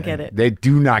know. They don't get it. They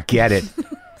do not get it.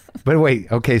 But wait,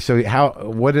 okay. So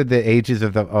what are the ages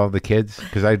of all the kids?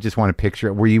 Because I just want to picture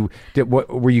it. Were you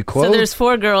close? So there's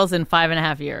 4 girls in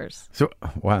 5.5 years. So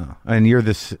wow, and you're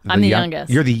I'm the youngest.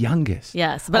 You're the youngest.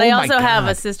 Yes, but I also have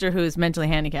a sister who's mentally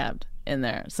handicapped in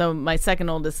there. So my second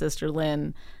oldest sister,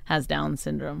 Lynn, has Down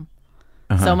syndrome.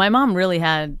 Uh-huh. So my mom really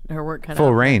had her work cut out.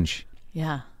 Full range.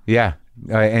 Yeah. Yeah.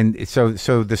 And so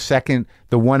the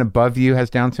one above you has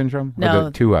Down syndrome? No. Or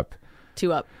the 2 up?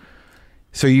 2 up.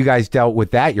 So you guys dealt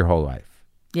with that your whole life?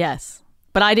 Yes.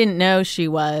 But I didn't know she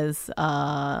was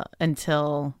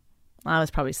until I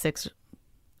was probably 6 or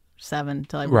 7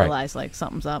 until I realized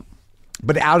something's up.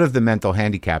 But out of the mental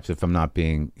handicaps, if I'm not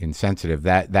being insensitive,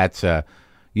 that's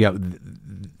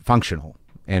functional.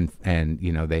 And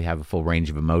they have a full range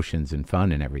of emotions and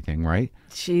fun and everything, right?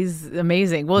 She's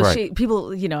amazing. Well,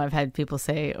 I've had people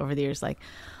say over the years,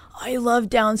 I love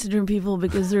Down syndrome people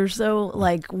because they're so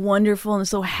wonderful and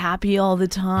so happy all the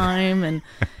time. And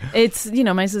it's,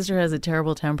 my sister has a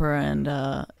terrible temper and,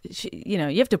 you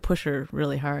have to push her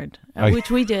really hard,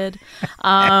 which we did.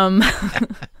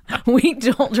 We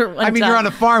told her one time. You're on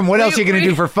a farm. What else are you going to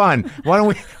do for fun? Why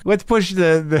don't let's push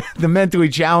the mentally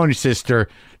challenged sister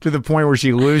to the point where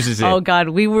she loses it. Oh God,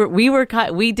 we were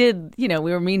mean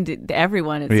to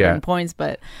everyone at certain points.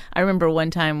 But I remember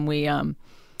one time we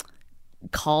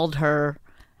called her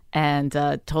and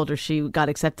told her she got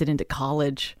accepted into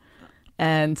college,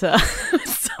 and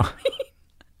that's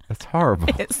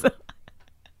horrible.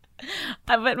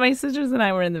 But my sisters and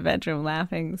I were in the bedroom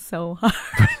laughing so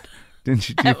hard. Didn't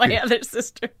you? At my other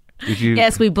sister.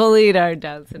 Yes, we bullied our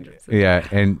Down syndrome sister.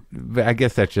 Yeah, but I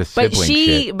guess that's just sibling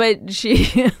shit. But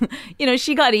she,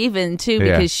 she got even too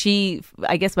because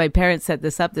I guess my parents set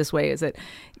this up this way, is that,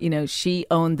 she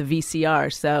owned the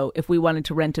VCR. So if we wanted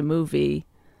to rent a movie,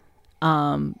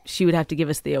 she would have to give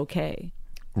us the okay.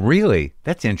 Really?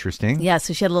 That's interesting. Yeah,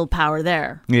 so she had a little power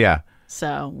there. Yeah.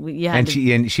 So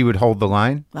she would hold the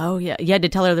line? Oh yeah. You had to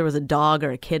tell her there was a dog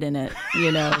or a kid in it,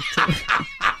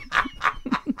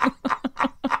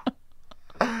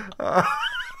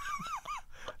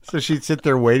 So she'd sit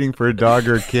there waiting for a dog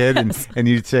or a kid, and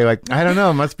you'd say, I don't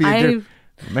know, it must be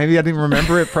maybe I didn't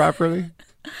remember it properly.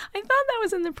 I thought that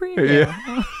was in the preview.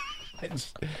 Yeah.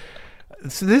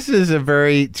 So this is a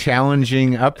very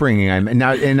challenging upbringing.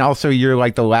 And also you're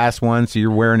the last one, so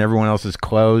you're wearing everyone else's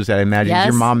clothes. I imagine. Yes.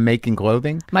 Is your mom making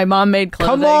clothing? My mom made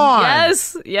clothing. Come on!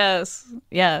 Yes.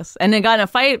 And they got in a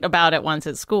fight about it once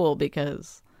at school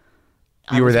because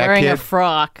I You were was that wearing kid? a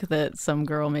frock that some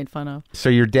girl made fun of. So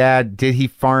your dad, did he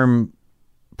farm?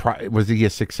 Was he a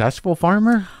successful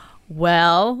farmer?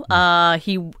 Well,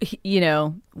 he,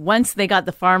 once they got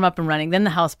the farm up and running, then the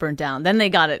house burnt down. Then they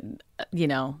got it,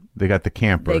 They got the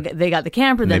camper. they got the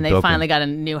camper. And Then they they built finally got a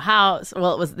new house.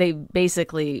 Well, they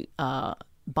basically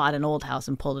bought an old house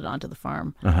and pulled it onto the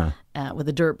farm with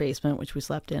a dirt basement, which we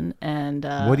slept in. And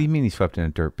What do you mean he slept in a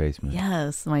dirt basement?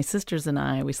 yes, my sisters and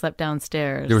I, we slept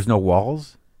downstairs. There was no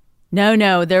walls?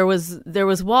 No, there was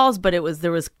walls, but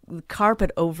there was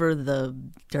carpet over the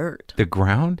dirt. The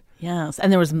ground? Yes,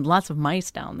 and there was lots of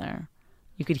mice down there.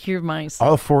 You could hear mice.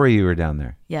 All four of you were down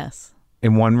there Yes.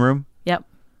 in one room? Yep.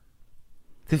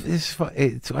 It's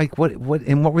like what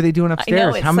were they doing I upstairs? know,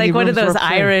 it's How many like one of rooms were those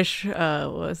upstairs?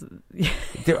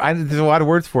 Irish. There's a lot of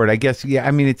words for it. I guess. Yeah.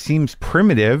 I mean, it seems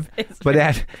primitive,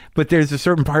 but there's a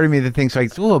certain part of me that thinks like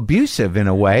it's a little abusive in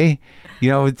a way.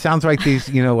 It sounds like these.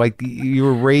 Like you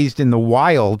were raised in the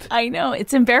wild. I know,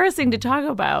 it's embarrassing to talk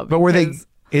about. But were they? because-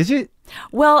 Is it?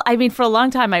 Well, I mean, for a long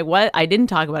time, I didn't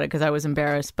talk about it because I was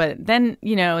embarrassed. But then,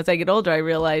 as I get older, I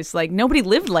realized like nobody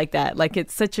lived like that. Like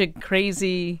it's such a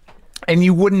crazy. And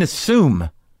you wouldn't assume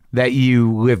that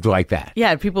you lived like that.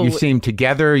 Yeah, people. You seem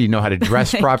together. You know how to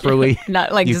dress properly.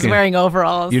 Not like You just can- wearing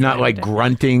overalls. You're not like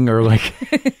grunting or like,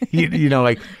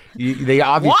 they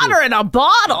obviously. Water in a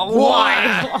bottle.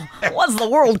 Why? What's the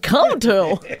world come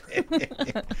to?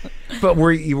 But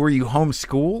were you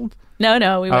homeschooled?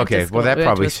 No, we went Okay, to school. well, that We went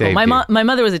probably to a school. saved my you. my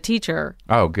mother was a teacher,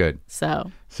 Oh, good.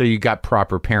 so So you got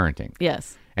proper parenting.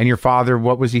 yes. And your father,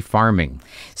 what was he farming?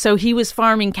 So he was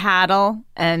farming cattle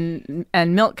and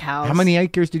milk cows. How many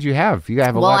acres did you have? You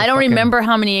have a Well, lot. I of don't fucking- remember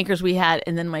how many acres we had,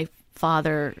 and then my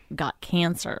father got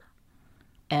cancer,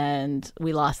 and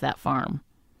we lost that farm.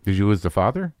 Did you lose the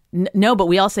father? No, but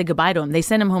we all said goodbye to him. They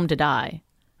sent him home to die,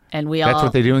 and we all. That's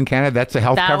what they do in Canada. That's the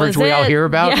health that coverage was we all it. hear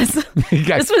about. Yes, You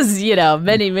got- this was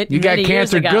many You got many cancer.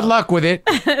 Years ago. Good luck with it.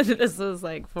 This was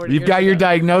like 40. You've years got your ago.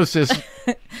 diagnosis.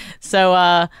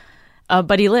 So,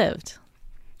 but he lived.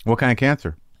 What kind of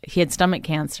cancer? He had stomach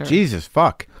cancer. Jesus,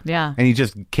 fuck. Yeah. And he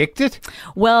just kicked it?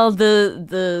 Well,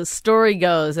 the story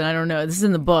goes, and I don't know, this is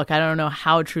in the book. I don't know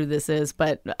how true this is,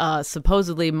 but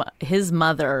supposedly his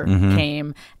mother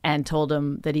came and told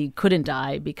him that he couldn't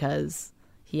die because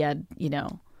he had,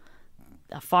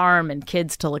 a farm and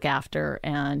kids to look after,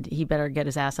 and he better get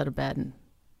his ass out of bed and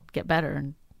get better.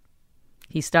 And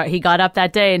he got up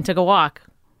that day and took a walk.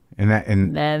 And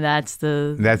And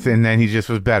then he just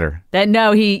was better.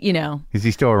 he, Is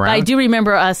he still around? I do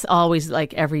remember us always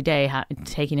like every day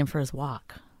taking him for his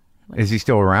walk. Is he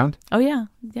still around? Oh yeah.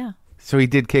 So he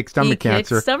did kick stomach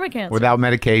cancer. Stomach cancer Without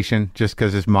medication, just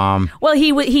because his mom. Well,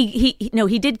 he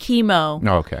did chemo.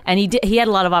 Oh, okay. And he had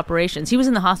a lot of operations. He was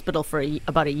in the hospital for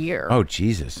about a year. Oh,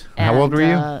 Jesus. How old were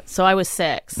you? So I was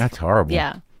 6. That's horrible.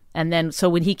 Yeah. And then so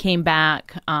when he came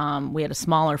back, we had a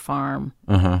smaller farm.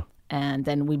 And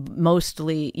then we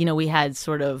mostly, we had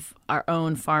sort of our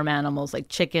own farm animals like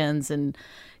chickens and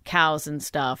cows and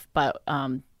stuff. But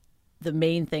the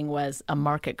main thing was a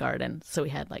market garden. So we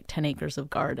had like 10 acres of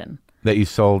garden. That you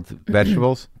sold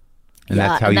vegetables? And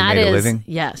that's how you made a living?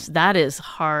 Yes, that is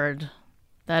hard.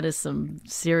 That is some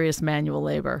serious manual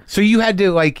labor. So you had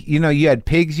to you had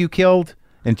pigs you killed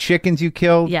and chickens you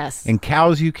killed? Yes. And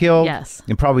cows you killed? Yes.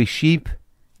 And probably sheep?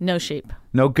 No sheep.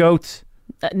 No goats?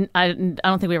 I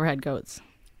don't think we ever had goats.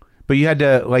 But you had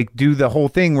to do the whole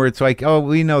thing where it's like, oh,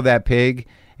 we know that pig.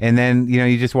 And then,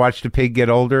 you just watch the pig get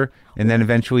older and then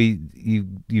eventually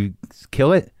you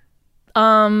kill it?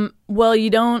 Well, you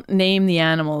don't name the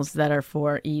animals that are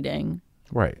for eating.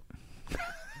 Right.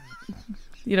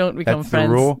 You don't become That's friends.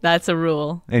 the rule? That's a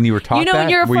rule. And you were taught that? When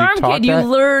you're a Were you farm taught kid, you that?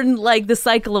 learn the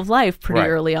cycle of life pretty Right.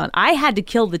 early on. I had to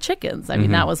kill the chickens. I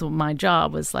mean, that was my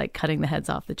job, was cutting the heads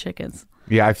off the chickens.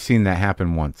 Yeah, I've seen that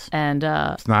happen once. And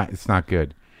It's not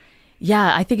good.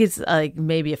 yeah, I think it's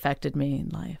maybe affected me in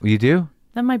life. You do?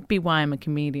 That might be why I'm a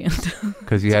comedian.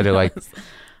 Because you had to whack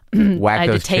I had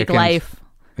to those take chickens. life.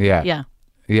 Yeah. Yeah.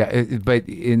 Yeah. But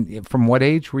from what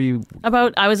age were you?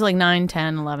 I was like 9,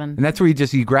 10, 11. And that's where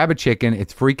you grab a chicken,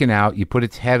 it's freaking out, you put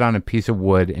its head on a piece of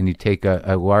wood, and you take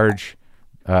a large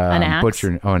An axe?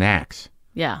 an axe.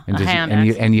 Yeah, And, a hand and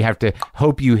axe. you have to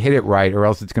hope you hit it right, or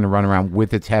else it's going to run around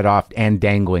with its head off and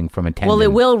dangling from a tendon. Well,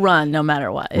 it will run no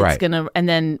matter what. It's Right. gonna. And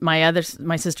then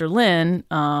my sister Lynn,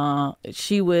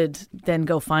 she would then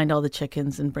go find all the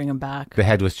chickens and bring them back. The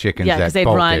headless chickens. Yeah, that because they'd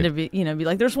bolted. run to be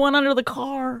like, "There's one under the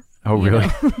car." Oh, really?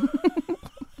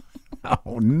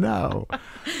 Oh, no.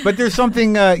 But there's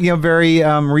something, very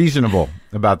reasonable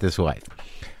about this life.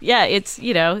 Yeah, it's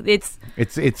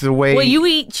It's a way. Well, you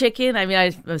eat chicken. I mean,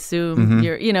 I assume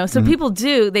you're, so people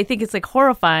do. They think it's like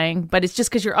horrifying, but it's just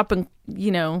because you're up and,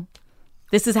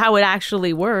 this is how it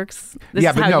actually works. This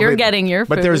is how you're getting your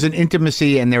food. But there's an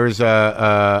intimacy and there's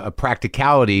a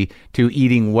practicality to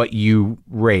eating what you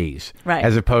raise. Right.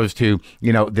 As opposed to,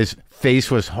 this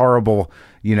faceless, horrible,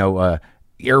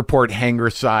 airport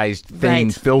hangar-sized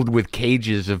thing filled with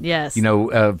cages of,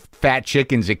 of fat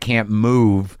chickens that can't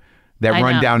move, that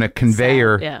run down a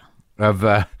conveyor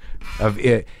of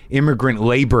immigrant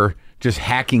labor just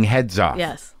hacking heads off.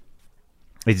 Yes.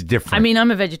 It's different. I mean,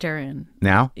 I'm a vegetarian.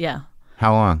 Now? Yeah.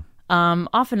 How long?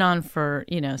 Off and on for,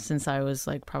 since I was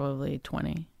like probably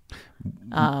 20.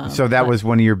 So that was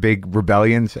one of your big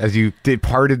rebellions? As you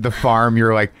parted the farm,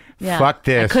 you're like, fuck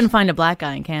this. I couldn't find a black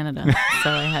guy in Canada, so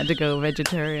I had to go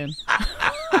vegetarian.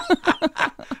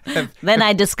 Then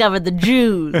I discovered the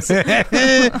Jews.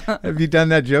 Have you done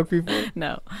that joke before?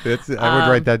 No. I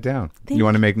would write that down. You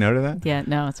want to make note of that? Yeah,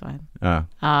 no, it's fine. No,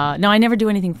 I never do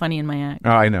anything funny in my act. Oh,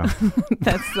 I know.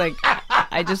 That's like,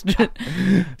 I just...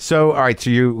 So, all right, so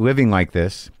you're living like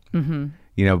this,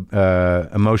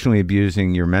 emotionally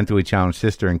abusing your mentally challenged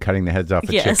sister and cutting the heads off of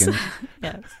chickens.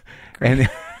 Yes. And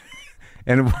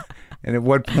at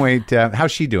what point,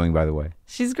 how's she doing, by the way?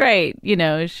 She's great.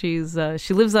 She's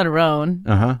she lives on her own.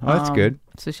 Oh, that's good.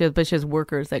 So she has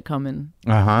workers that come and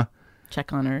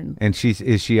check on her. And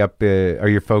is she up? Are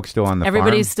your folks still on the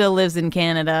Everybody farm? still lives in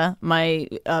Canada. My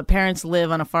parents live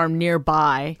on a farm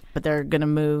nearby, but they're going to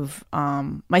move.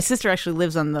 My sister actually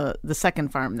lives on the second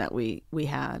farm that we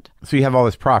had. So you have all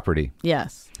this property?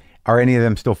 Yes. Are any of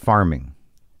them still farming?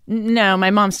 No,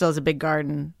 my mom still has a big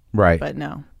garden. Right. But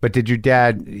no. But did your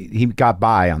dad, he got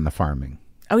by on the farming?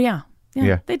 Oh, yeah.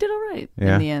 Yeah. They did all right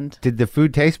in the end. Did the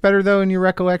food taste better, though, in your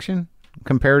recollection,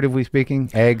 comparatively speaking?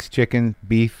 Eggs, chicken,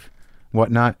 beef,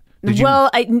 whatnot? Well,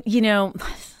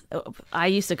 I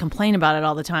used to complain about it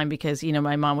all the time because,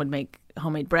 my mom would make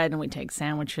homemade bread and we'd take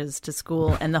sandwiches to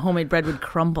school and the homemade bread would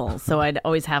crumble. So I'd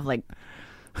always have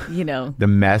the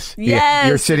mess. Yes.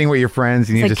 You're sitting with your friends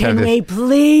and you just have this. Can we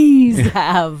please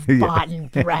have bought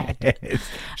bread?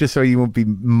 Just so you won't be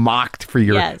mocked for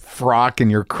your frock and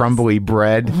your crumbly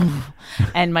bread.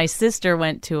 And my sister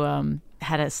went to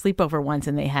had a sleepover once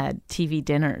and they had TV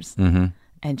dinners. Mm-hmm.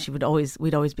 And we'd always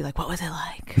be like, what was it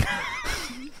like?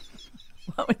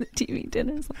 What were the TV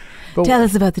dinners like? Tell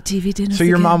us about the TV dinners. So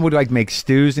your mom would make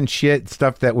stews and shit,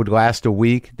 stuff that would last a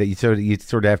week that you sort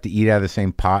of have to eat out of the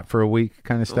same pot for a week,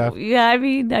 kind of stuff. Yeah, I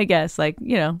mean, I guess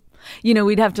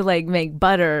we'd have to make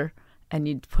butter and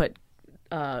you'd put.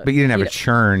 But you didn't have a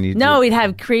churn. We'd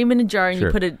have cream in a jar and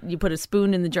you put a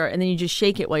spoon in the jar and then you just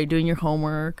shake it while you're doing your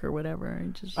homework or whatever.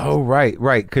 And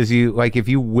right, because you if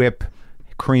you whip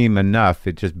cream enough,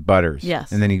 it just butters.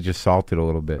 Yes. And then you just salt it a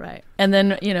little bit. Right. And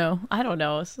then, I don't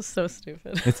know. It's just so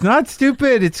stupid. It's not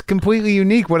stupid. It's completely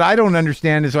unique. What I don't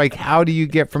understand is how do you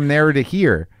get from there to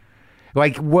here?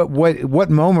 What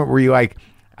moment were you like,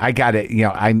 I got it,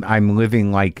 I'm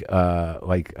living like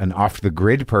an off the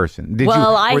grid person.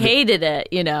 I hated it,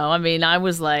 I mean, I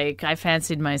was I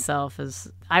fancied myself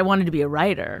as, I wanted to be a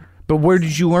writer. But where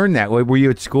did you learn that? Were you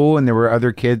at school and there were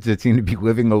other kids that seemed to be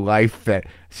living a life that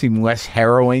seemed less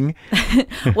harrowing?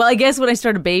 Well, I guess when I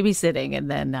started babysitting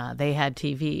and then they had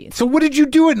TV. So what did you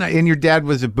do at night? And your dad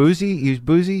was boozy? He was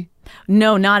boozy?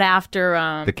 No, not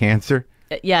after... the cancer?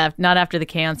 Yeah, not after the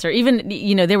cancer. Even,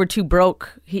 they were too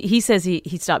broke. He says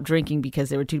he stopped drinking because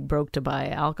they were too broke to buy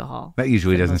alcohol. That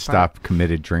usually doesn't stop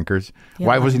committed drinkers. Yeah.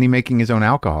 Why wasn't he making his own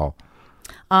alcohol?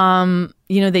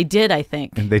 They did, I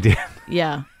think. And they did?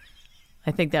 Yeah. I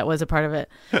think that was a part of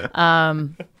it.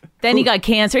 Then he got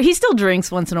cancer. He still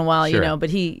drinks once in a while,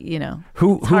 but he,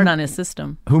 it's hard on his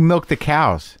system. Who milked the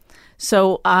cows?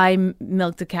 So I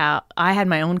milked a cow. I had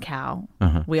my own cow.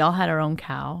 Uh-huh. We all had our own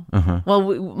cow. Uh-huh. Well,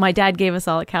 my dad gave us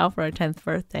all a cow for our 10th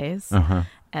birthdays. Uh-huh.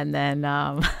 And then...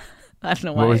 I don't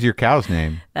know why. What was your cow's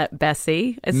name?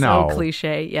 Bessie. It's so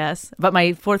cliche, yes. But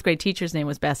my 4th grade teacher's name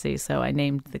was Bessie, so I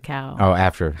named the cow. Oh,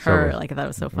 after her. I thought it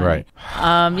was so funny.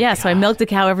 Right. So I milked a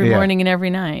cow every morning and every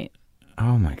night.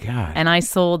 Oh my God. And I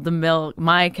sold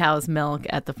my cow's milk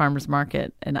at the farmer's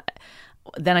market. And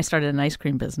then I started an ice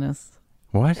cream business.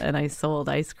 What? And I sold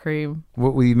ice cream.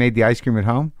 What, you made the ice cream at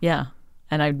home? Yeah.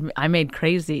 And I made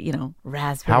crazy,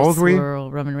 raspberry How old were swirl,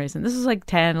 you? rum and raisin. This was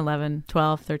 10, 11,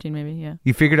 12, 13 maybe, yeah.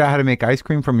 You figured out how to make ice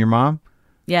cream from your mom?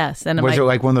 Yes. And was it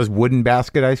one of those wooden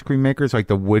basket ice cream makers?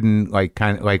 The wooden,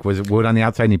 was it wood on the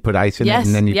outside and you put ice in it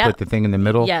and then you put the thing in the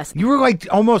middle? Yes. You were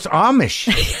almost Amish.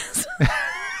 Yes.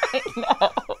 I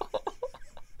know.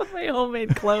 My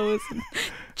homemade clothes and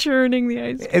churning the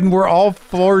ice cream. And were all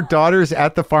 4 daughters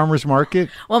at the farmer's market?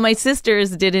 Well, my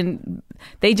sisters didn't.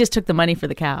 They just took the money for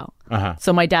the cow.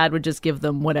 So my dad would just give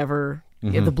them whatever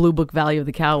the blue book value of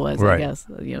the cow was. Right. I guess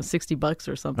 $60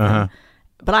 or something.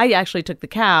 But I actually took the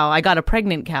cow. I got a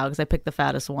pregnant cow because I picked the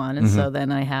fattest one, and so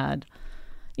then I had,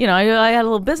 I had a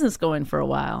little business going for a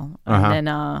while, and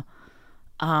then.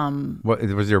 What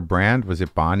was their brand? Was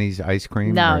it Bonnie's ice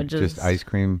cream? No, or just ice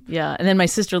cream. Yeah, and then my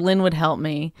sister Lynn would help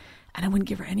me, and I wouldn't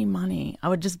give her any money. I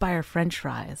would just buy her French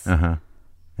fries. And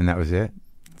that was it.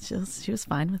 She was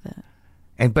fine with it.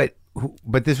 And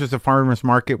but this was a farmer's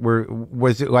market.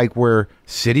 Was it like where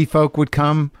city folk would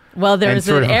come? Well, there was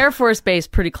an Air Force base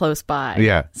pretty close by.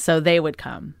 Yeah, so they would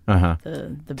come.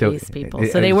 The base people.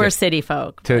 So they were city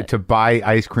folk to buy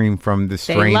ice cream from the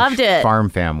strange farm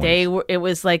families. It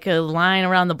was like a line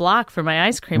around the block for my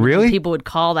ice cream. Really? People would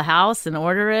call the house and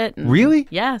order it. Really?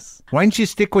 Yes. Why didn't you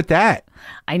stick with that?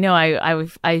 I know.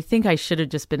 I think I should have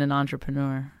just been an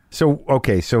entrepreneur. So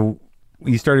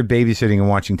you started babysitting and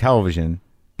watching television.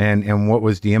 And what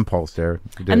was the impulse there?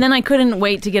 And then I couldn't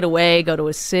wait to get away, go to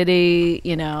a city,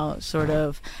 sort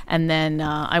of. And then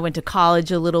I went to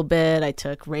college a little bit. I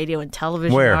took radio and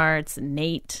television arts,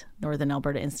 NATE, Northern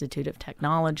Alberta Institute of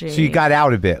Technology. So you got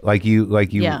out a bit, like you.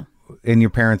 Yeah. And your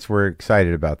parents were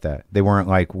excited about that. They weren't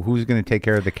like, who's going to take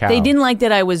care of the cow? They didn't like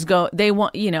that I was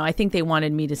I think they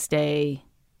wanted me to stay.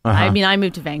 I mean, I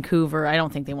moved to Vancouver. I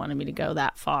don't think they wanted me to go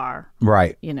that far.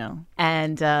 Right.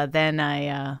 And then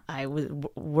I was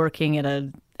working at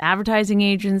an advertising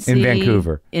agency. In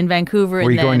Vancouver? In Vancouver.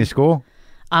 Were you going to school?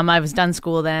 I was done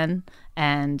school then.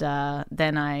 And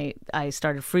then I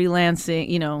started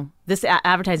freelancing. This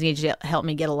advertising agency helped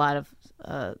me get a lot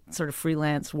of sort of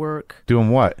freelance work. Doing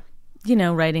what?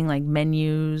 Writing like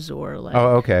menus or like,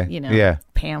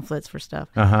 pamphlets for stuff.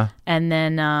 And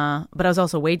then, but I was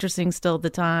also waitressing still at the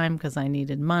time because I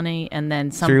needed money. And then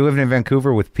So you're living in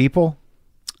Vancouver with people?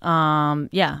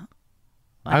 Yeah.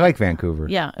 I like Vancouver.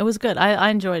 Yeah, it was good. I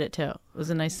enjoyed it too. It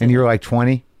was a nice city. And you were like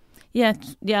 20? Yeah,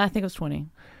 I think I was 20.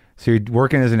 So you're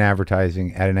working as an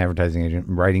advertising agent,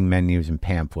 writing menus and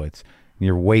pamphlets, and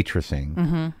you're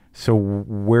waitressing. So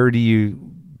where do you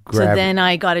grab? So then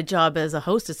I got a job as a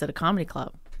hostess at a comedy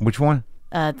club. Which one?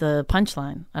 At the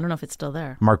Punchline. I don't know if it's still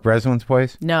there. Mark Breslin's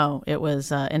place? No, it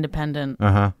was independent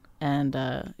and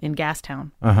in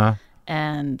Gastown.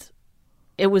 And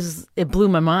it blew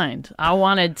my mind. I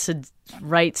wanted to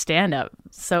write stand-up.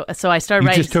 So I started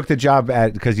writing. You just took the job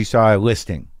because you saw a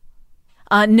listing?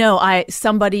 No,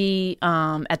 somebody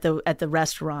at the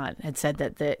restaurant had said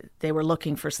that they were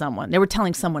looking for someone. They were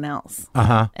telling someone else.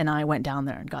 And I went down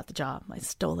there and got the job. I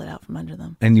stole it out from under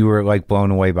them. And you were like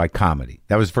blown away by comedy.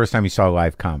 That was the first time you saw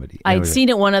live comedy. I'd seen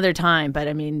it one other time, but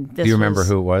I mean, do you remember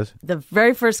who it was? The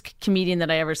very first comedian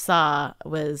that I ever saw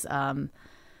was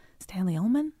Stanley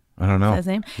Ullman. I don't know. Is that his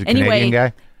name? The Canadian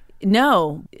guy?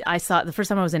 No, I saw the first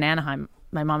time I was in Anaheim.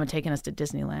 My mom had taken us to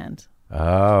Disneyland.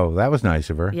 Oh, that was nice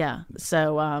of her. Yeah.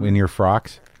 So in your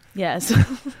frocks? Yes.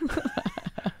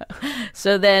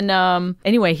 So then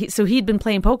anyway, he'd been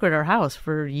playing poker at our house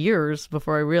for years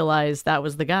before I realized that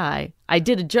was the guy. I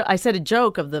said a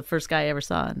joke of the first guy I ever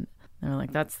saw, and they were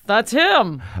like, that's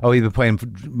him. Oh, he'd been playing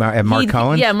at Mark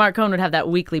Cohen? Yeah, Mark Cohen would have that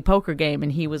weekly poker game,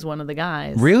 and he was one of the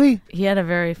guys. Really? He had a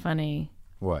very funny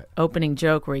opening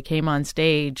joke where he came on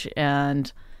stage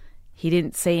and he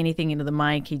didn't say anything into the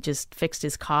mic. He just fixed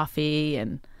his coffee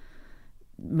and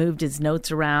moved his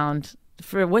notes around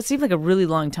for what seemed like a really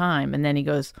long time. And then he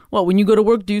goes, well, when you go to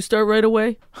work, do you start right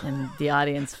away? And the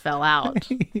audience fell out.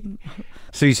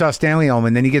 So you saw Stanley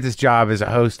Ullman, then you get this job as a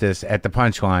hostess at the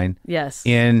Punchline. Yes.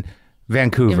 In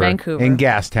Vancouver. In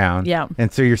Gastown. Yeah.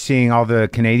 And so you're seeing all the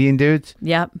Canadian dudes?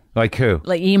 Yep. Like who?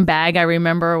 Like Ian Bagg, I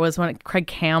remember, was one. Craig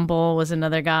Campbell was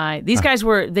another guy. These guys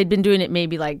they'd been doing it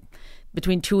maybe like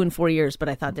between 2 and 4 years, but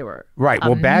I thought they were right.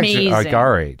 Well, Bag's like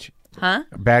our age. Huh?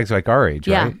 Bag's like our age,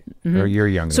 right? Or you're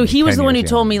younger. So he was the one who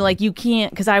told me, like, you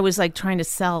can't, because I was like trying to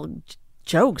sell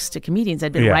jokes to comedians.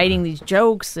 I'd been writing these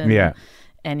jokes,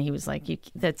 and he was like,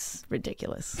 that's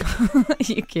ridiculous.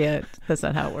 You can't. That's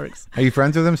not how it works. Are you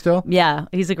friends with him still? Yeah,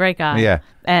 he's a great guy. Yeah.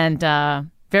 And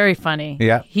very funny.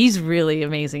 Yeah. He's really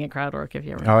amazing at crowd work, if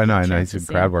you ever. Oh, I know. He's a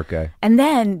crowd work guy. And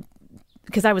then,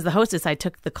 because I was the hostess, I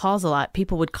took the calls a lot.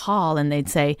 People would call and they'd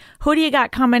say, who do you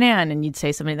got coming in? And you'd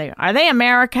say something like, are they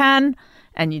American?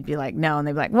 And you'd be like, no. And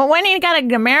they'd be like, well, when do you got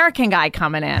an American guy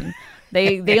coming in?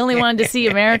 They only wanted to see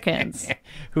Americans.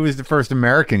 Who was the first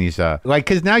American you saw? Like,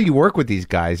 because now you work with these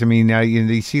guys. I mean, now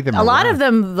you see them. A lot of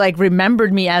them like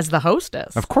remembered me as the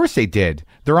hostess. Of course they did.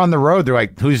 They're on the road. They're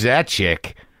like, who's that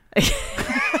chick?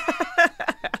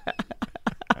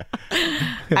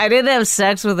 I didn't have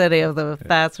sex with any of them, if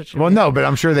that's what you Well, mean. no, but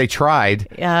I'm sure they tried.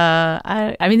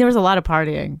 I mean, there was a lot of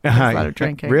partying. There was a lot of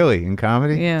drinking. Really? In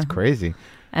comedy? Yeah. It's crazy.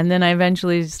 And then I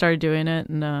eventually started doing it.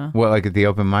 And What, like at the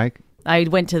open mic? I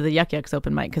went to the Yuck Yucks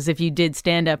open mic because if you did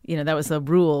stand-up, that was the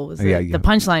rule. Was Yeah, the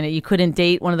punchline that you couldn't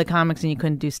date one of the comics and you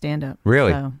couldn't do stand-up.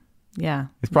 Really? So, yeah.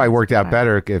 It's probably worked out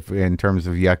better if, in terms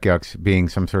of Yuck Yucks being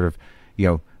some sort of,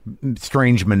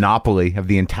 strange monopoly of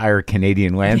the entire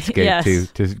Canadian landscape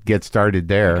Yes. to get started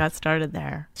there. I got started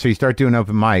there. So you start doing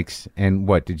open mics, and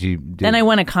what did you do? Then I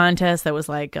won a contest that was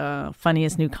like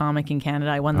funniest new comic in Canada.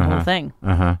 I won the whole thing.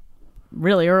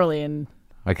 Really early, and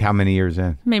Like how many years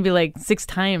in? maybe like 6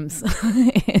 times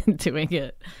doing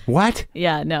it. What?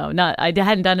 Yeah, no, not. I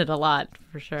hadn't done it a lot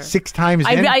for sure. 6 times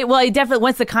in? I definitely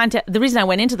once the contest. The reason I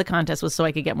went into the contest was so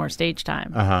I could get more stage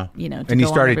time. Uh-huh. to And you go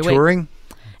on started every week. touring?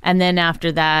 And then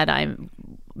after that, I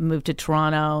moved to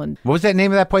Toronto. And What was that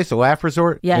name of that place? The Laugh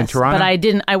Resort yes, in Toronto? but I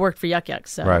didn't. I worked for Yuck Yucks.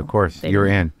 So Right, of course. they You're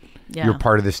didn't- in. Yeah. You're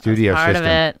part of the studio part system.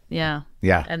 of it. Yeah.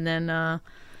 Yeah. And then. And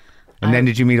then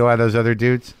did you meet a lot of those other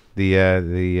dudes?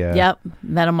 Yep.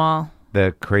 Met them all.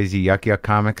 The crazy Yuck Yuck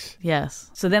comics Yes.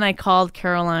 So then I called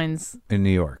Caroline's in New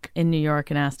York. in New York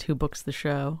and asked who books the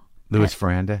show. Louis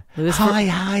Ferranda.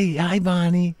 Hi,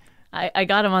 Bonnie. I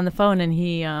got him on the phone and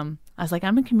he, I was like,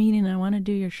 I'm a comedian. I want to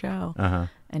do your show.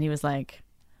 And he was like,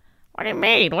 what do you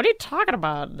mean? What are you talking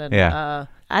about? And, Yeah.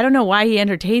 I don't know why he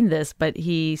entertained this, but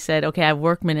he said, okay, I have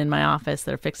workmen in my office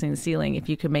that are fixing the ceiling. If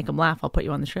you could make them laugh, I'll put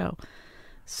you on the show.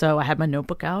 So I had my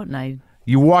notebook out and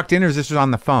You walked in, or this was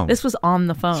on the phone? this was on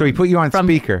the phone. So he put you on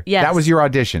speaker. Yes. That was your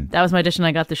audition. That was my audition.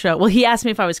 I got the show. Well, he asked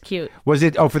me if I was cute. Was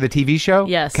it, for the TV show?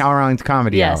 Yes. Caroline's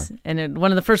Comedy Yes. Hour. And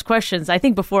one of the first questions, I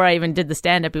think before I even did the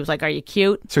stand-up, he was like, are you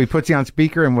cute? So he puts you on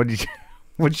speaker, and what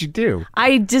did you do?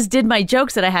 I just did my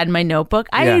jokes that I had in my notebook.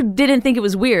 I Yeah. didn't think it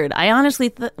was weird. I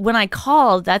honestly, when I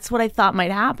called, that's what I thought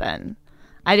might happen.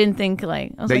 I didn't think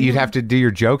That you'd have to do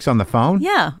your jokes on the phone?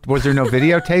 Yeah. Was there no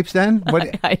videotapes then?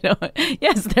 What I know.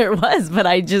 Yes, there was, but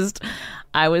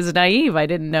I was naive. I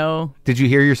didn't know. did you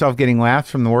hear yourself getting laughs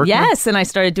from the workmen? Yes, and I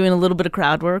started doing a little bit of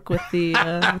crowd work with the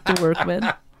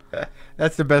workmen.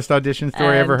 That's the best audition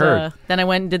story I ever heard. Then I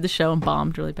went and did the show and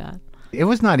bombed really bad. It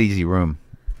was not easy room.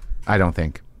 I don't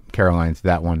think Caroline's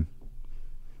that one.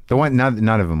 The one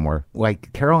none of them were.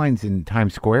 Like Caroline's in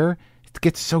Times Square, it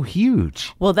gets so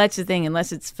huge. Well, that's the thing.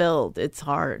 Unless it's filled, it's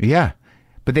hard. Yeah.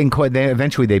 But then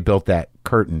eventually they built that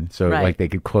curtain so Right. like they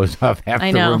could close off half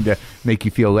I the know. room to make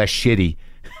you feel less shitty.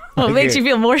 Well, it makes you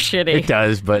feel more shitty. It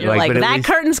does, but You're like but at that least-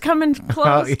 curtain's coming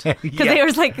closed yeah, because yeah. they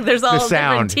was like, there's all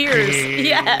sound. different tiers.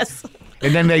 Yes.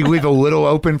 And then they leave a little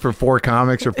open for 4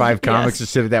 comics or 5 comics Yes. to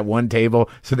sit at that one table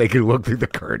so they could look through the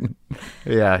curtain.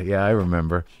 Yeah, I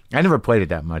remember. I never played it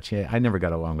that much. Yeah, I never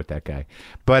got along with that guy.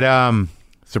 But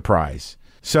surprise.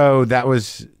 So that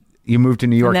was you moved to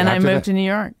New York. And then I after moved that? to New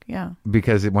York. Yeah.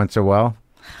 Because it went so well.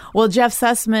 Well, Jeff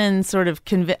Sussman sort of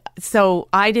so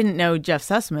I didn't know Jeff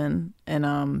Sussman,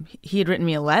 and he had written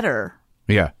me a letter.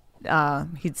 Yeah.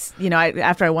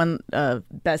 After I won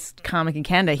Best Comic in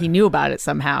Canada, he knew about it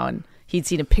somehow, and he'd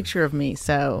seen a picture of me.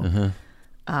 So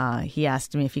he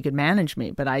asked me if he could manage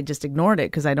me, but I just ignored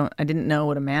it because I didn't know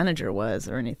what a manager was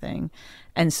or anything.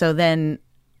 And so then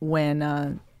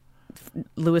when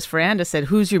Louis Ferranda said,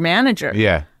 "Who's your manager?"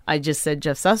 Yeah. I just said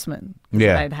Jeff Sussman.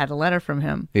 Yeah. I'd had a letter from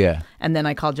him. Yeah. And then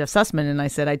I called Jeff Sussman and I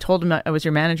said, I told him I was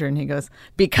your manager. And he goes,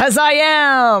 because I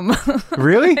am.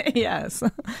 Really? Yes.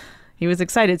 He was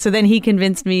excited. So then he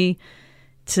convinced me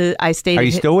I stayed. Are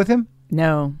you still with him?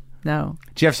 No.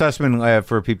 Jeff Sussman,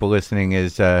 for people listening,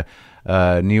 is a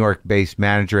New York-based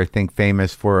manager, I think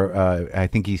famous for, I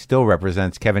think he still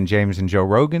represents Kevin James and Joe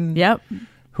Rogan. Yep.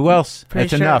 Who else? Pretty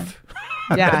That's sure. enough.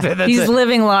 Yeah. That's He's it.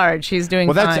 living large. He's doing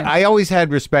Well, fine. I always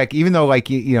had respect, even though like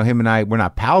him and I we're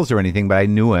not pals or anything, but I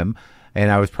knew him and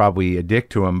I was probably a dick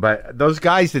to him. But those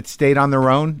guys that stayed on their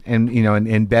own and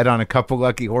and bet on a couple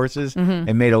lucky horses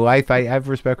and made a life, I have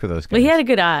respect for those guys. Well, he had a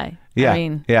good eye. Yeah, I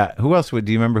mean, yeah. Who else do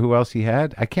you remember? Who else he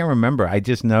had? I can't remember. I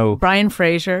just know. Brian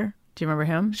Fraser. Do you remember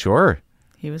him? Sure.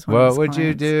 He was one of What his would you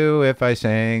clients. do if I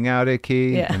sang out a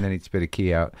key? Yeah. And then he'd spit a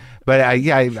key out. But I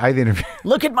interviewed.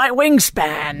 Look at my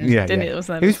wingspan. Yeah, Didn't yeah.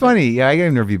 He? He was funny. Yeah, I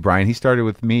interviewed Brian. He started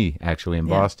with me actually in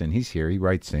Yeah. Boston. He's here. He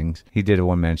writes things. He did a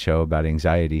one-man show about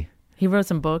anxiety. He wrote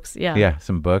some books. Yeah. Yeah,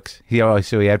 some books. He had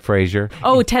Frasier.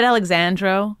 Oh, Ted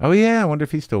Alexandro. Oh yeah, I wonder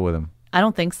if he's still with him. I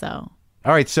don't think so.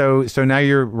 All right, so now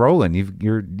you're rolling.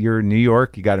 You're in New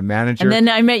York. You got a manager. And then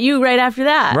I met you right after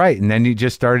that. Right, and then you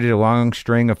just started a long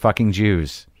string of fucking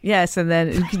Jews. Yes, and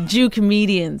then Jew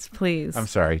comedians, please. I'm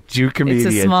sorry, Jew comedians.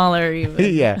 It's a smaller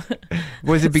even. Yeah.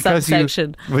 Was it because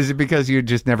subsection. Was it because you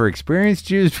just never experienced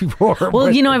Jews before? Well,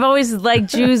 I've always liked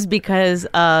Jews because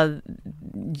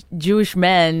Jewish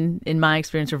men, in my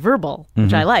experience, are verbal,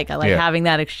 which I like. I like having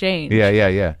that exchange.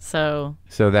 Yeah. So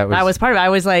that was part of it. I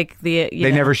was like they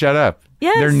never shut up.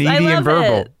 Yes, they're needy I love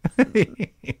and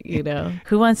verbal.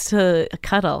 Who wants to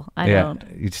cuddle? I don't.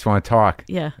 You just want to talk.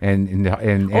 Yeah, and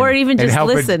or even just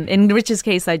listen. In Rich's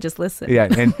case, I just listen. Yeah,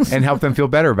 and help them feel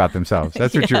better about themselves.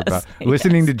 That's what you're about.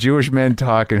 Listening to Jewish men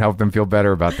talk and help them feel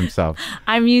better about themselves.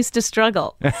 I'm used to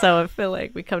struggle, so I feel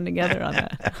like we come together on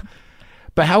that.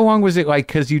 But how long was it like?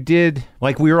 Because you did,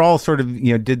 like, we were all sort of,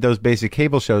 did those basic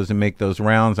cable shows and make those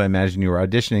rounds. I imagine you were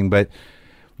auditioning, but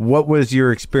what was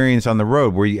your experience on the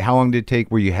road? How long did it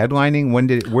take? Were you headlining?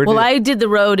 I did the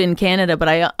road in Canada, but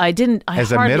I didn't.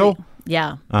 As a middle?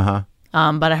 Yeah. Uh-huh.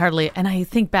 But I hardly, and I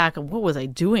think back, what was I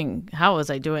doing? How was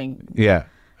I doing? Yeah.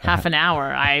 Half an hour.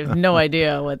 I have no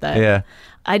idea what that. Yeah.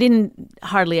 I didn't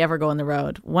hardly ever go on the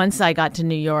road. Once I got to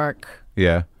New York.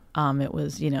 Yeah. It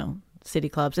was, city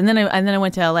clubs, and then I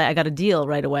went to LA. I got a deal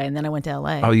right away, and then I went to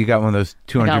LA. Oh, you got one of those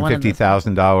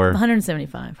 $250,000,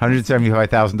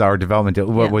 $175,000 development deal.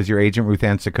 What was your agent, Ruth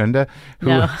Ann Secunda? Who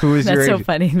was your agent? That's so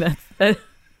funny. That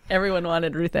everyone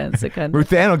wanted Ruth Ann Secunda.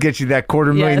 Ruth Ann will get you that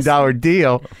 $250,000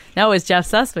 deal. No, it was Jeff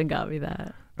Sussman got me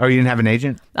that. Oh, you didn't have an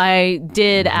agent? I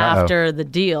did after the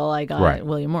deal. I got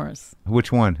William Morris.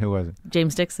 Which one? Who was it?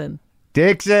 James Dixon.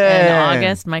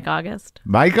 And Mike August.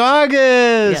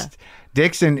 Yeah.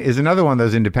 Dixon is another one of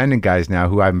those independent guys now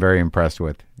who I'm very impressed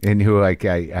with and who I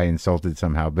insulted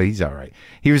somehow, but he's all right.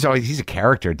 He's a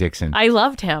character, Dixon. I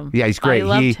loved him. Yeah, he's great. I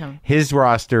loved him. His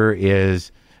roster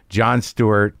is Jon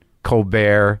Stewart,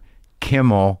 Colbert,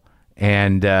 Kimmel,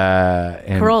 and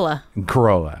Carolla.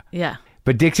 Yeah.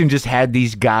 But Dixon just had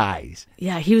these guys.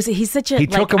 Yeah, he's such a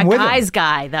guy's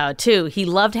guy though too. He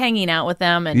loved hanging out with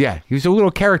them, and he was a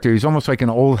little character. He's almost like an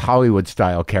old Hollywood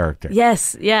style character.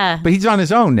 Yes, yeah. But he's on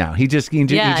his own now. He just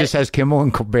has Kimmel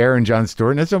and Colbert and Jon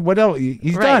Stewart. And that's what else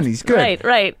he's done. He's good.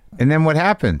 Right. And then what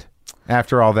happened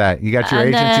after all that? You got your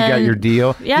agents. You got your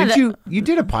deal. Yeah. You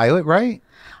did a pilot, right?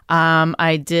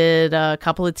 I did a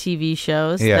couple of TV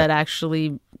shows that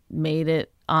actually made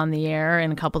it on the air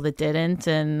and a couple that didn't,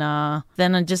 and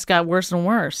then it just got worse and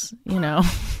worse,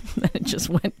 it just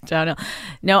went downhill.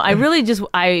 No, I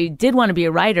did want to be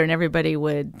a writer, and everybody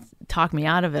would talk me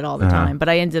out of it all the time, but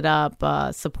I ended up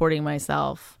supporting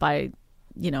myself by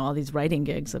all these writing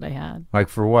gigs that I had. Like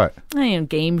for what?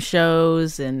 Game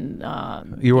shows and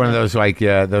you're one of those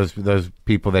those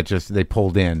people that just they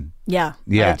pulled in. Yeah.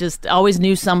 I just always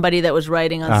knew somebody that was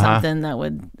writing on something that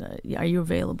would. Are you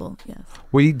available? Yes.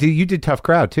 Well, you did Tough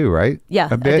Crowd too, right? Yeah,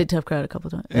 I did Tough Crowd a couple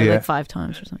of times, like 5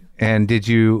 times or something. And did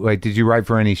you write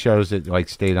for any shows that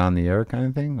stayed on the air, kind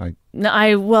of thing? Like no,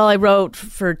 I wrote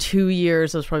for 2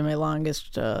 years. It was probably my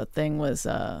longest thing was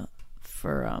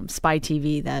for Spy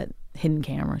TV, that hidden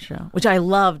camera show, which I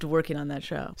loved working on that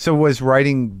show. So was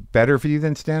writing better for you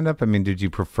than stand-up? I mean, did you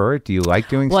prefer it? Do you like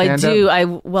doing stand-up? I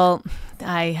do.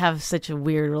 I have such a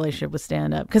weird relationship with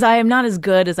stand-up because I am not as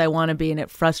good as I want to be, and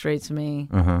it frustrates me.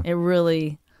 It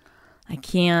really, I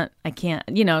can't,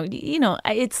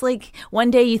 it's like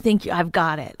one day you think I've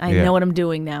got it. I know what I'm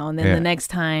doing now. And then the next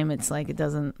time it's like, it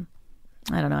doesn't,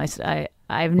 I don't know.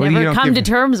 I've never come to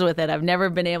terms with it. I've never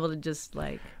been able to just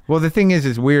like. Well, the thing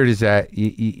is weird is that,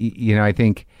 I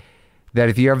think that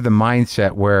if you have the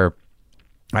mindset where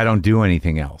I don't do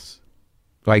anything else,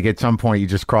 like at some point you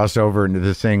just cross over into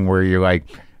this thing where you're like,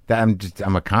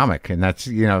 I'm a comic and that's,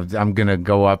 I'm going to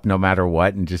go up no matter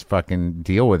what and just fucking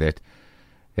deal with it.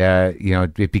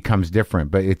 It becomes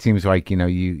different, but it seems like,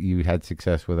 you had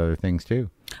success with other things too.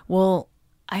 Well,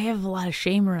 I have a lot of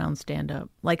shame around stand-up.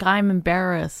 Like, I'm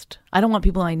embarrassed. I don't want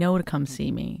people I know to come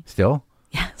see me. Still?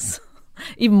 Yes.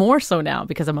 Even more so now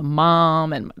because I'm a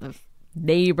mom and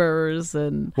neighbors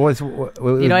and,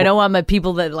 I don't want my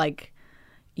people that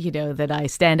that I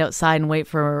stand outside and wait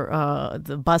for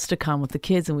the bus to come with the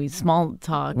kids and we small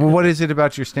talk. Well, what is it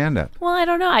about your stand-up? Well, I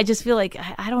don't know. I just feel like,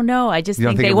 I don't know. I just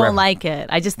think they won't like it.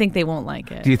 I just think they won't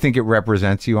like it. Do you think it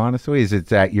represents you, honestly? Is it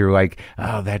that you're like,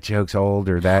 oh, that joke's old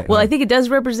or that? Well, I think it does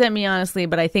represent me, honestly,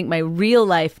 but I think my real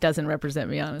life doesn't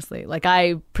represent me, honestly. Like,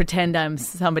 I pretend I'm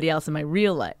somebody else in my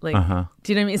real life. Like, do you know what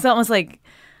I mean? It's almost like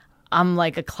I'm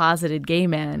like a closeted gay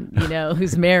man,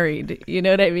 who's married. You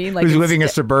know what I mean? Like who's living a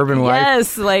suburban life.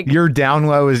 Yes, like your down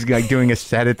low is like doing a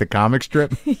set at the comic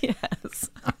strip. Yes.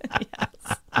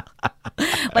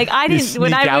 Like I didn't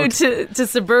when I moved to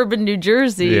suburban New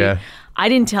Jersey. Yeah. I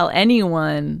didn't tell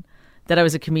anyone that I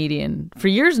was a comedian for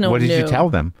years. No one knew. What did you tell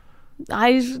them?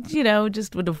 I,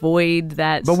 just would avoid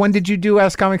that. But when did you do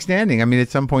Last Comic Standing? I mean, at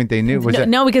some point they knew.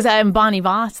 No, because I'm Bonnie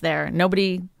Vos there.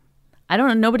 Nobody, I don't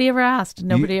know. Nobody ever asked.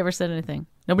 Nobody ever said anything.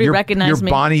 Nobody recognized me.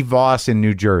 You're Bonnie Vos in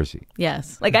New Jersey.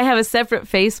 Yes. Like I have a separate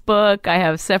Facebook. I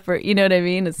have separate, you know what I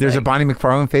mean? There's a Bonnie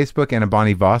McFarlane Facebook and a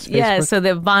Bonnie Vos Facebook? Yeah, so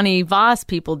the Bonnie Vos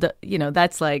people,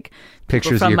 that's like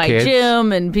pictures from of your my kids?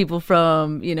 gym and people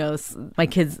from, my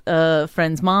kids'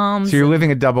 friends' moms. So you're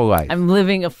living a double life. I'm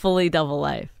living a fully double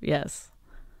life, yes.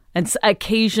 And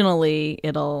occasionally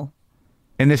it'll...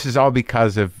 And this is all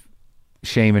because of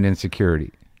shame and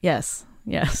insecurity. Yes.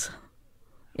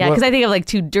 Yeah, because I think I'm like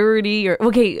too dirty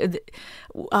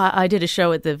I did a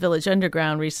show at the Village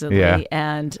Underground recently,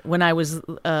 and when I was,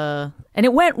 and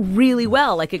it went really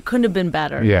well. Like it couldn't have been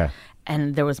better. Yeah.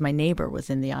 And there was my neighbor was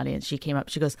in the audience. She came up.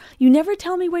 She goes, "You never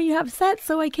tell me where you have sets,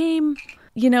 so I came."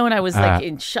 And I was like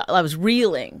in shock. I was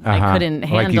reeling. I couldn't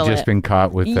handle it. Like you just been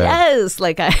caught with that. Yes,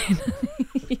 like I.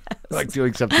 Yes. Like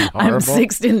doing something horrible. I'm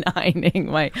 69ing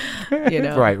my,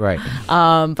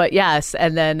 Right. But yes,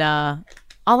 and then.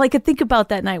 All I could think about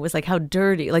that night was like how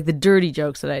dirty, like the dirty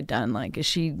jokes that I'd done. Like, is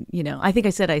she, I think I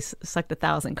said I sucked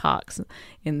 1,000 cocks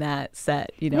in that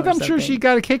set, Well, I'm sure she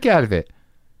got a kick out of it.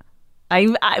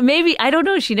 Maybe, I don't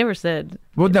know. She never said.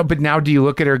 Well, no, but now do you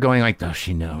look at her going like, oh,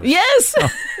 she knows? Yes. Oh.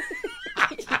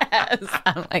 Yes.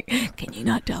 I'm like, can you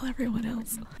not tell everyone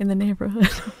else in the neighborhood?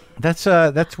 That's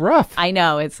rough. I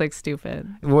know. It's like stupid.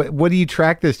 What do you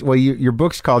track this? Well, your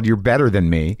book's called You're Better Than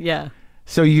Me. Yeah.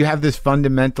 So you have this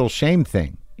fundamental shame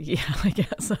thing. Yeah, I guess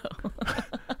so.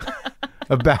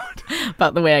 About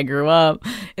the way I grew up.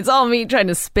 It's all me trying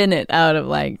to spin it out of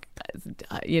like,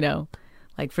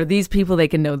 like for these people they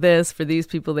can know this, for these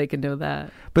people they can know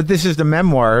that. But this is the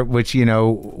memoir, which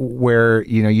where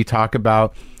you talk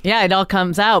about. Yeah, it all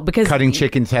comes out because cutting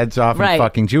chickens' heads off and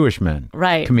fucking Jewish men,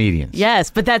 right? Comedians.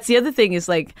 Yes, but that's the other thing is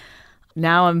like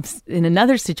now I'm in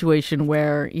another situation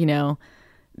where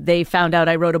they found out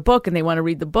I wrote a book and they want to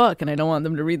read the book, and I don't want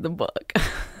them to read the book.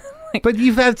 But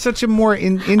you've had such a more I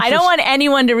don't want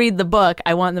anyone to read the book.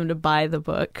 I want them to buy the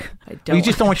book. You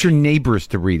just don't want your neighbors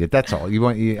to read it. That's all.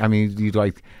 You'd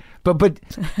like,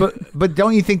 but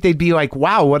don't you think they'd be like,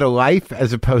 wow, what a life,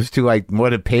 as opposed to like,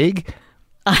 what a pig?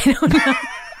 I don't know.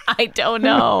 I don't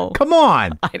know. Come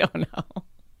on. I don't know.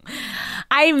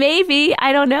 I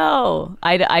don't know.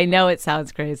 I know it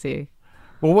sounds crazy.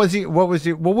 Well, what do you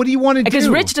want to do? Because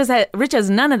Rich has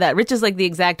none of that. Rich is like the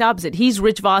exact opposite. He's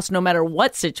Rich Vos no matter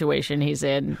what situation he's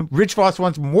in. Rich Vos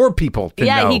wants more people to know.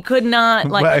 Yeah, he could not.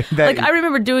 Like I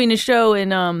remember doing a show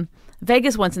in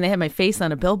Vegas once, and they had my face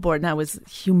on a billboard, and I was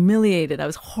humiliated. I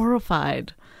was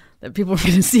horrified that people were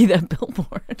going to see that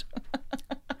billboard.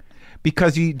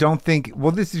 Because you don't think,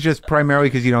 this is just primarily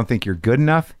because you don't think you're good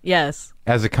enough? Yes.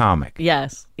 As a comic?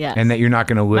 Yes. And that you're not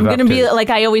going to live I'm up going to be, to... like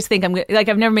I always think,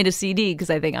 I've never made a CD because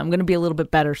I think I'm going to be a little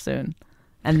bit better soon.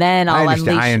 And then I'll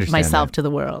unleash myself to the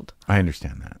world. I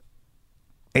understand that.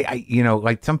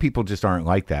 Like some people just aren't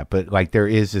like that, but like there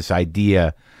is this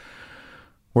idea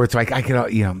where it's like,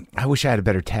 I wish I had a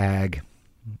better tag.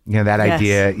 That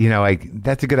idea, like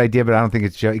that's a good idea, but I don't think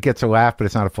it gets a laugh, but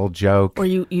it's not a full joke. Or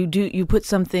you put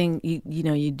something,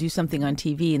 you do something on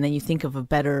TV and then you think of a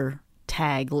better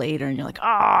tag later and you're like,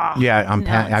 oh, yeah, I've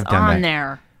done that.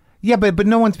 There. Yeah, but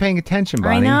no one's paying attention,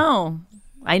 Bonnie.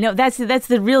 I know. That's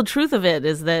the real truth of it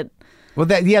is that. Well,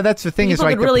 that's the thing is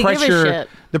like really the pressure. Give a shit.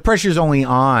 The pressure's only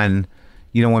on,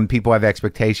 when people have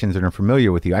expectations and are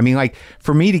familiar with you. I mean, like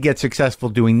for me to get successful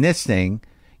doing this thing.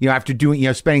 After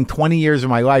doing, spending 20 years of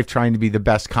my life trying to be the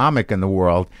best comic in the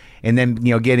world, and then,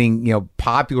 getting,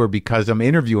 popular because I'm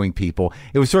interviewing people,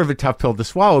 it was sort of a tough pill to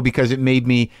swallow because it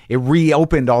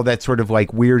reopened all that sort of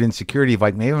like weird insecurity of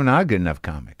like, maybe I'm not a good enough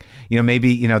comic.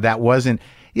 Maybe, that wasn't,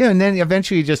 and then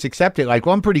eventually you just accept it. Like,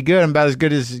 well, I'm pretty good. I'm about as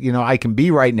good as, I can be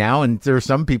right now. And there are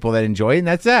some people that enjoy it, and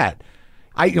that's that.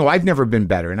 I've never been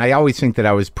better. And I always think that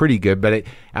I was pretty good, but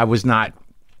I was not,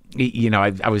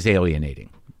 I was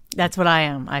alienating. That's what I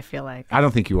am, I feel like. I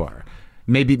don't think you are.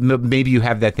 Maybe you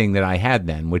have that thing that I had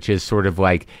then, which is sort of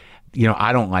like,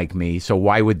 I don't like me, so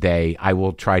why would they? I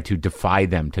will try to defy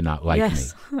them to not like me.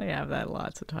 Yes, I have that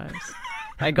lots of times.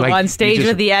 I go on stage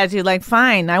with the attitude like,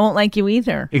 fine, I won't like you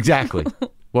either. Exactly.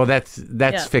 Well, that's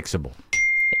fixable.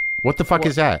 What the fuck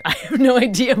is that? I have no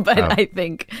idea, but I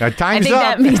think time's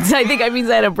up. I think that means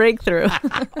I had a breakthrough.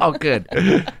 Oh, good.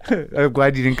 I'm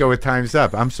glad you didn't go with time's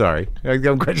up. I'm sorry.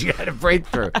 I'm glad you had a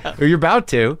breakthrough. You're about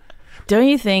to. Don't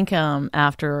you think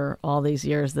after all these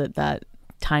years that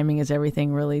timing is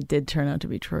everything really did turn out to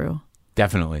be true?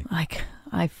 Definitely. Like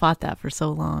I fought that for so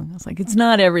long. I was like, it's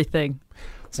not everything.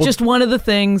 It's just one of the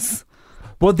things.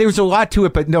 Well, there's a lot to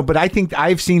it, but I think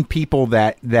I've seen people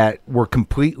that were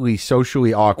completely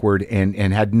socially awkward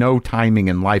and had no timing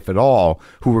in life at all,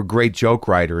 who were great joke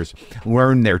writers,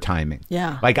 learn their timing.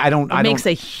 Yeah. Like I don't makes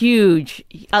a huge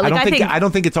I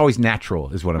don't think it's always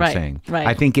natural is what I'm saying. Right.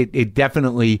 I think it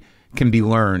definitely can be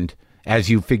learned as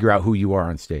you figure out who you are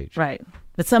on stage. Right.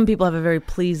 But some people have a very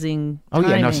pleasing timing.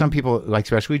 Oh yeah, no, some people, like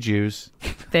especially Jews,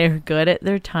 they're good at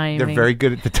their timing. They're very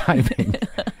good at the timing.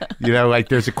 Like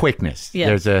there's a quickness.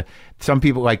 Yeah. There's some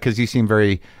people, like, because you seem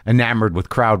very enamored with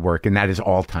crowd work, and that is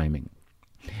all timing.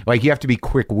 Like you have to be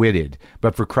quick-witted,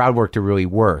 but for crowd work to really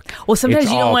work, well,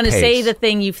 sometimes you don't want to pace. say the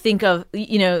thing you think of.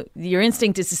 Your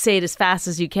instinct is to say it as fast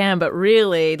as you can, but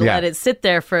really let it sit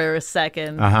there for a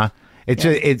second.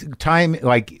 It's time.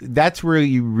 Like that's where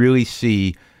you really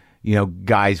see,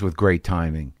 guys with great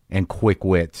timing and quick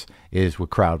wits is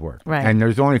with crowd work. Right. And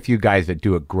there's only a few guys that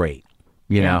do it great.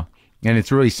 You know, and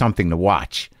it's really something to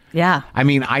watch. Yeah. I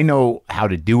mean, I know how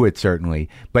to do it, certainly.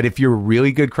 But if you're a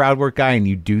really good crowd work guy and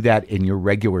you do that in your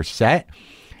regular set,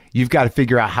 you've got to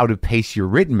figure out how to pace your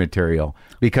written material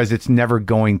because it's never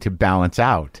going to balance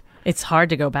out. It's hard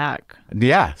to go back.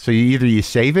 Yeah. So you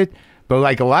save it. But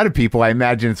like a lot of people, I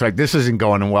imagine it's like, this isn't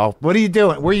going well. What are you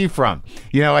doing? Where are you from?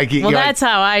 That's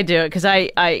how I do it. Because I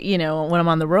when I'm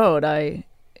on the road, I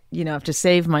have to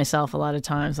save myself a lot of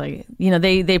times. Like,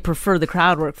 they prefer the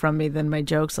crowd work from me than my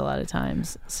jokes a lot of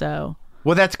times. So.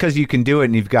 Well, that's because you can do it,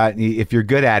 and if you're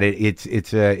good at it,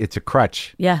 it's a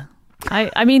crutch. Yeah.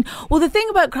 I mean, the thing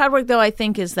about crowd work, though, I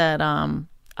think is that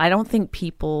I don't think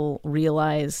people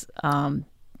realize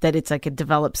that it's like a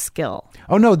developed skill.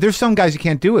 Oh, no, there's some guys who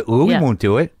can't do it. Louis won't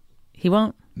do it. He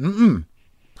won't? Mm-mm.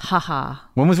 Ha.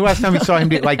 When was the last time you saw him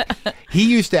do it? Like, he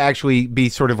used to actually be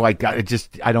sort of like,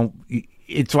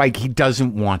 it's like he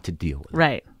doesn't want to deal with it.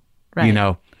 Right.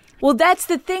 Well, that's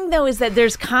the thing, though, is that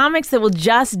there's comics that will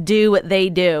just do what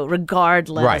they do,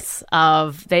 regardless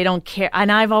of, they don't care.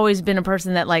 And I've always been a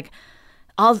person that, like,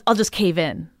 I'll just cave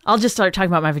in. I'll just start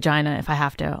talking about my vagina if I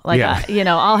have to. Like, I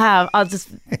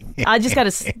just got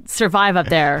to survive up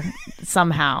there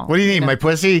somehow. What do you need, my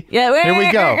pussy? Yeah. Here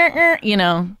we go.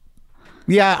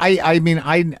 Yeah, I mean,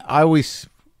 I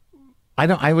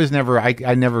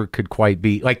never could quite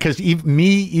be like, because me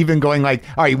even going like,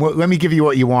 all right, well, let me give you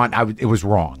what you want. It was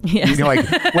wrong. Yes. Like,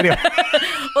 what do you...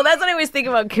 Well, that's what I always think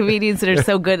about comedians that are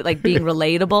so good at like being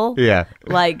relatable. Yeah.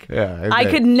 Like, I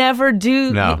could never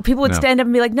do. No, people would stand up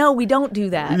and be like, "No, we don't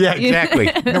do that." Yeah,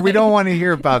 exactly. No, we don't want to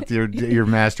hear about your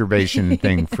masturbation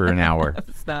thing for an hour.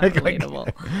 It's not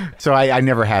relatable. So I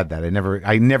never had that.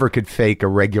 I never could fake a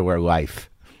regular life.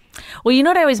 Well, you know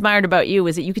what I always admired about you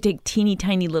is that you could take teeny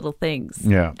tiny little things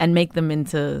and make them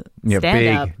into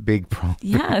stand-up. Big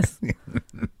Yes.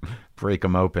 Break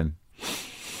them open.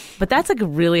 But that's like a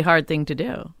really hard thing to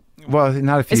do. Well,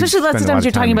 not if you especially lots of times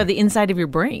you're talking about the inside of your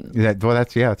brain. Yeah, well,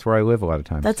 that's where I live a lot of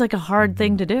times. That's like a hard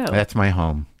thing to do. That's my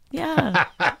home. Yeah.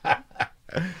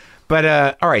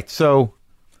 But all right, so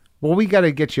we got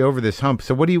to get you over this hump.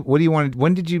 So what do you want?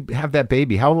 When did you have that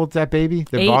baby? How old's that baby?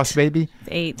 The 8. Vos baby?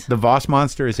 8. The Vos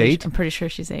monster is 8? I'm pretty sure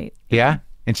she's 8. Yeah?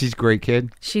 And she's a great kid?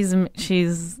 She's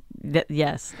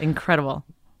yes, incredible.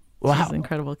 Wow. She's an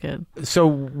incredible kid. So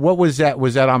what was that?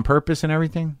 Was that on purpose and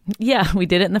everything? Yeah, we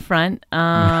did it in the front.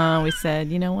 We said,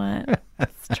 you know what?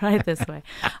 Let's try it this way.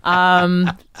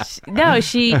 I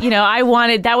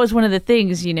wanted, that was one of the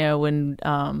things, when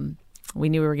we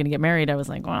knew we were going to get married, I was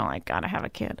like, well, I got to have a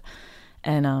kid.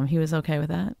 And he was okay with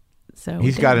that. So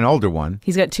he's got an older one.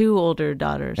 He's got 2 older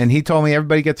daughters. And he told me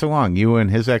everybody gets along. You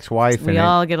and his ex-wife. We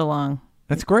all get along.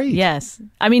 That's great. Yes.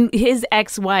 I mean, his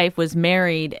ex-wife was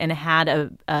married and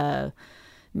had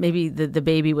maybe the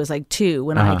baby was like 2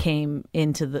 when I came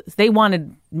into they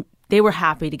were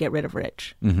happy to get rid of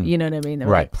Rich. Mm-hmm. You know what I mean? They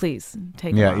were like, please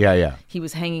take him off. Yeah. He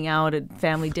was hanging out at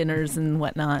family dinners and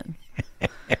whatnot.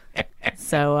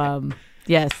 So,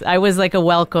 yes, I was like a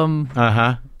welcome.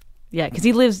 Yeah, because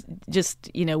he lives just,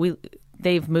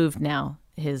 they've moved now,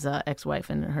 his ex-wife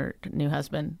and her new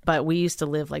husband. But we used to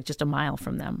live like just a mile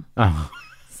from them. Oh.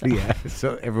 So. Yeah,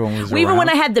 so everyone was even when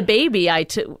I had the baby, I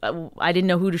didn't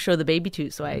know who to show the baby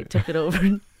to, so I took it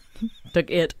over.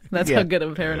 Took it. That's how good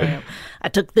of a parent I am. I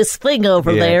took this thing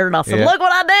over there, and I said, look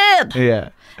what I did. Yeah.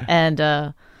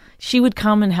 And she would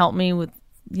come and help me with,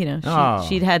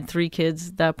 she'd had 3 kids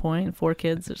at that point, 4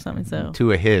 kids or something. So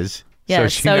 2 of his. Yeah,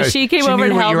 so she came over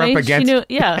and helped me. She knew,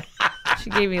 she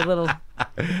gave me a little.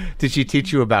 Did she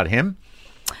teach you about him?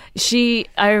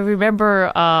 I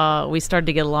remember we started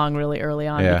to get along really early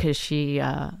on because she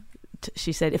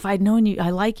said, if I'd known you, I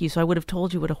like you, so I would have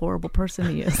told you what a horrible person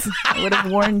he is. I would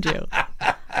have warned you.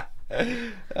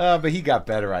 But he got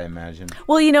better, I imagine.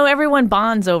 Well, everyone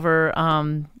bonds over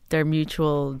their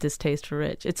mutual distaste for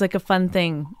Rich. It's like a fun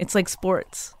thing. It's like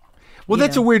sports. Well,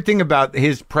 that's a weird thing about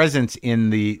his presence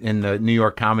in the New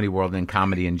York comedy world and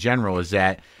comedy in general is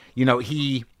that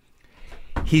he's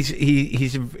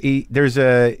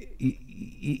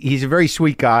a very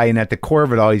sweet guy, and at the core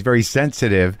of it all, he's very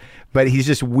sensitive. But he's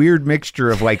this weird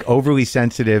mixture of like overly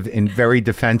sensitive and very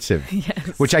defensive,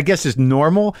 yes. Which I guess is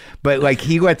normal. But like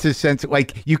he lets his sense,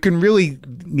 like you can really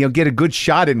get a good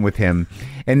shot in with him,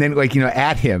 and then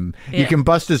at him, you can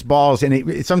bust his balls,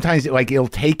 and sometimes it'll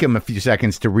take him a few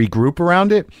seconds to regroup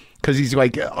around it because he's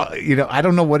like I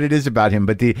don't know what it is about him,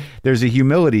 but there's a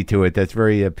humility to it that's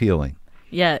very appealing.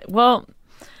 Yeah, well.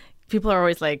 People are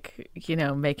always like,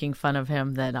 making fun of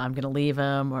him that I'm going to leave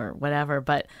him or whatever.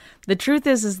 But the truth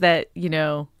is that,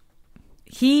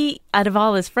 he, out of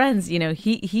all his friends,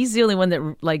 he's the only one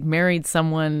that like married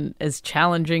someone as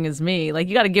challenging as me. Like,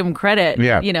 you got to give him credit.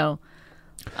 Yeah.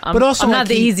 But also, I'm not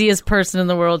the easiest person in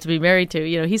the world to be married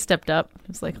to. He stepped up.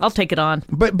 It's like, I'll take it on.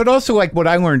 But also, like, what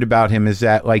I learned about him is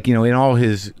that, like, in all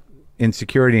his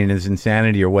insecurity and his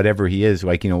insanity or whatever he is,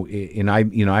 like, and I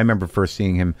remember first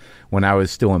seeing him when I was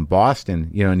still in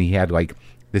Boston, and he had like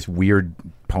this weird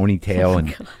ponytail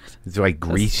and it's like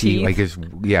greasy, like his,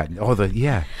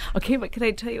 Okay, but can I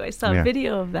tell you, I saw a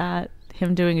video of that,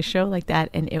 him doing a show like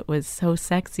that, and it was so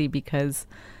sexy because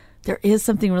there is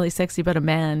something really sexy about a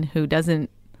man who doesn't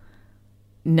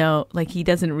know, like he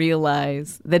doesn't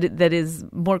realize that is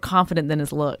more confident than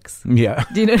his looks. Yeah.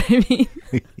 Do you know what I mean?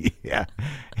 Yeah.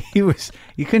 You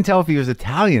couldn't tell if he was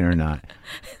Italian or not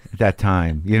at that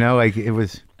time, like it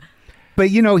was, but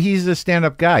he's a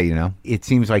stand-up guy, it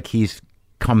seems like he's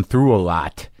come through a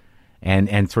lot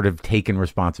and sort of taken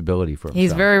responsibility for himself.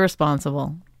 He's very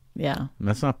responsible. Yeah.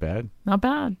 That's not bad. Not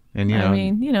bad. And I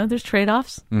mean, there's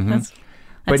trade-offs. Mm-hmm.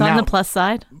 That's on the plus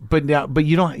side. But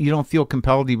you don't feel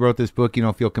compelled. He wrote this book. You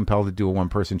don't feel compelled to do a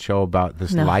one-person show about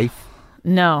this life.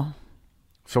 No.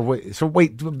 So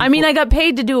wait. I mean, I got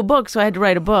paid to do a book, so I had to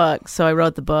write a book. So I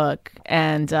wrote the book,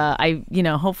 and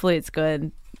hopefully it's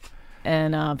good,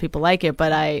 and people like it.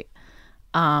 But I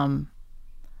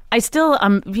still,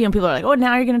 people are like, oh,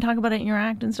 now you're going to talk about it in your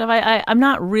act and stuff. I'm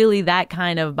not really that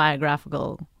kind of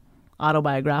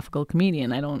autobiographical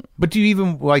comedian. I don't. But do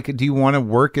you want to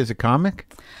work as a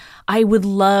comic? I would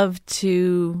love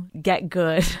to get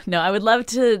good. No, I would love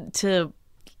to.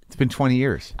 It's been 20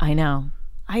 years. I know.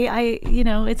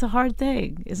 It's a hard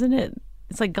thing, isn't it?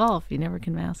 It's like golf. You never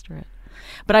can master it.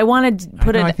 But I want to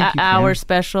put an hour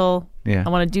special. Yeah. I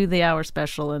want to do the hour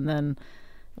special, and then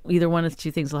either one of the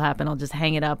two things will happen. I'll just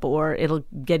hang it up, or it'll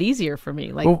get easier for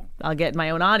me. Like, I'll get my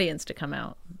own audience to come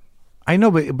out. I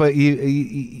know, but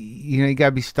you got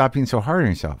to be stopping so hard on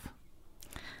yourself.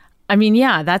 I mean,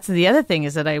 yeah, that's the other thing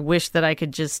is that I wish that I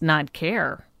could just not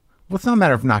care. Well, it's not a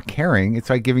matter of not caring. It's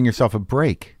like giving yourself a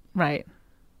break. Right.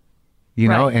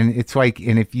 Right. And it's like,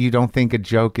 and if you don't think a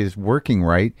joke is working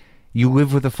right, you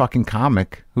live with a fucking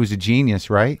comic who's a genius,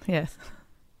 right? Yes.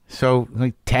 So,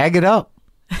 like, tag it up.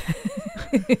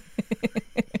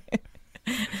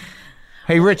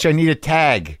 Hey, Rich, I need a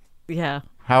tag. Yeah.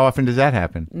 How often does that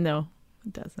happen? No,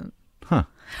 it doesn't. Huh.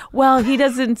 Well, he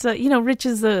doesn't, Rich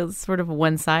is sort of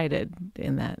one-sided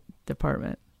in that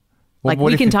department. Well, like,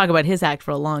 we can talk about his act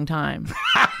for a long time.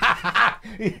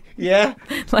 Yeah.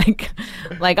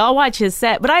 Like I'll watch his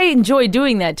set, but I enjoy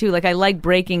doing that too. Like, I like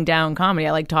breaking down comedy.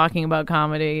 I like talking about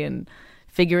comedy and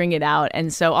figuring it out.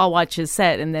 And so I'll watch his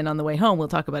set, and then on the way home, we'll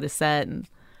talk about his set. And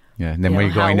then when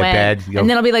you're going to bed, and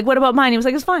then I'll be like, "What about mine?" He was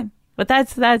like, "It's fine." But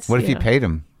that's. What if you paid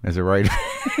him as a writer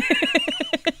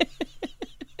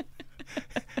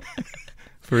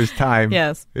for his time?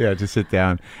 Yes. Yeah, to sit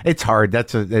down. It's hard.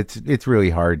 It's really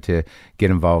hard to get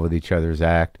involved with each other's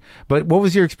act. But what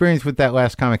was your experience with that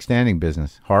last comic standing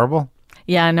business? Horrible?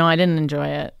 Yeah, no, I didn't enjoy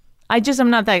it. I'm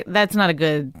not that's not a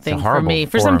good thing for me.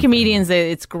 For some comedians,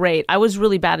 it's great. I was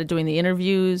really bad at doing the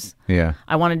interviews. Yeah.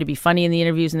 I wanted to be funny in the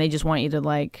interviews, and they just want you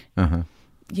to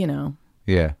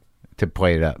Yeah. To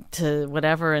play it up. To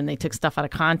whatever, and they took stuff out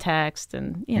of context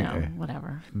and,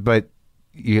 whatever. But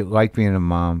you like being a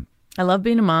mom. I love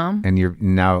being a mom. And you're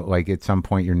now, like, at some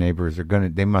point your neighbors are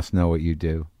they must know what you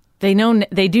do. They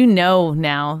do know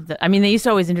now. They used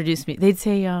to always introduce me. They'd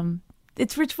say,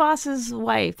 it's Rich Vos's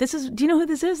wife. Do you know who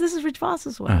this is? This is Rich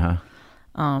Vos's wife. Uh-huh.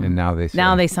 And now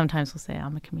they sometimes will say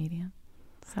I'm a comedian.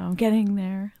 So I'm getting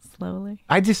there slowly.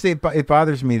 I just say it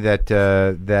bothers me that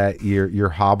that you're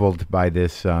hobbled by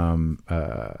this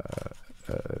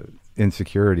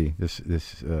insecurity,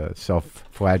 this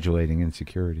self-flagellating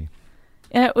insecurity.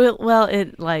 It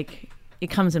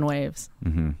comes in waves.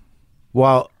 Mm-hmm.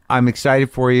 Well, I'm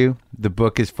excited for you. The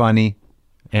book is funny.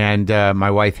 And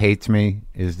My Wife Hates Me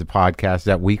is the podcast. Is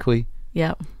that weekly?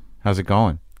 Yep. How's it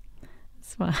going?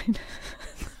 It's fine.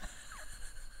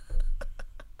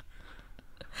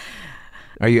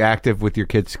 Are you active with your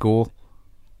kids' school?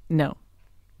 No.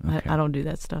 Okay. I don't do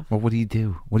that stuff. Well, what do you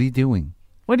do? What are you doing?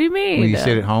 What do you mean? Will you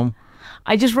sit at home?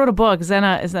 I just wrote a book. Is that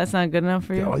not good enough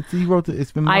for you? Oh, you wrote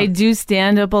it's been months. I do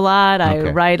stand up a lot. I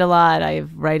write a lot. I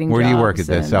have writing Where do you work? jobs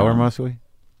At the cellar mostly?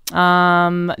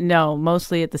 No,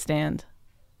 mostly at the stand.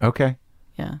 Okay.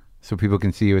 Yeah. So people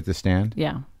can see you at the stand?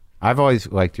 Yeah. I've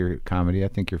always liked your comedy. I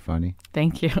think you're funny.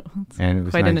 Thank you. It's and it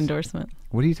was quite nice. an endorsement.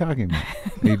 What are you talking about?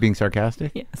 Are you being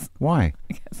sarcastic? Yes. Why?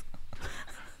 Yes.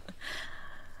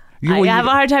 You have a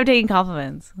hard time taking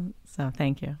compliments. So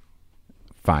thank you.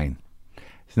 Fine.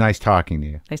 It's nice talking to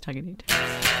you. Nice talking to you too.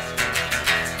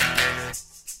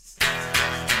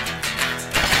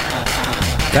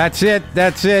 That's it.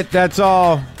 That's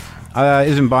all.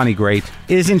 Isn't Bonnie great?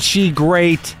 Isn't she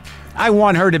great? I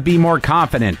want her to be more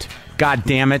confident. God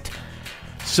damn it.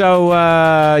 So,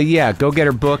 yeah, go get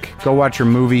her book. Go watch her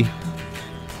movie.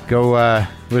 Go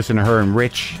listen to her and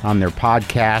Rich on their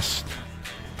podcast.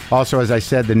 Also, as I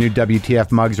said, the new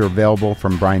WTF mugs are available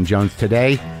from Brian Jones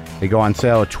today. They go on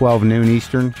sale at 12 noon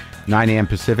Eastern, 9 a.m.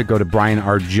 Pacific. Go to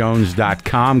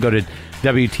brianrjones.com. Go to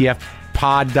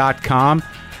WTFpod.com.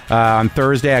 On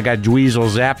Thursday, I got Dweezil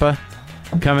Zappa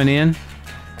coming in.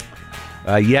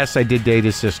 Yes, I did date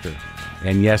his sister.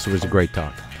 And yes, it was a great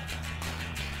talk.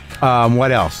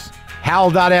 What else?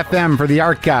 Howl.fm for the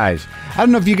archives. I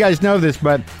don't know if you guys know this,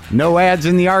 but no ads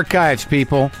in the archives,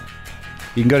 people.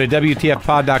 You can go to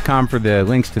WTFpod.com for the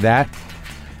links to that.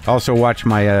 Also watch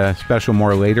my special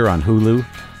More Later on Hulu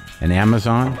and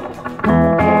Amazon.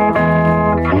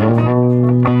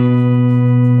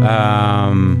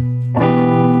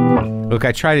 Look,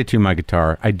 I try to tune my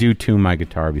guitar. I do tune my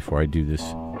guitar before I do this.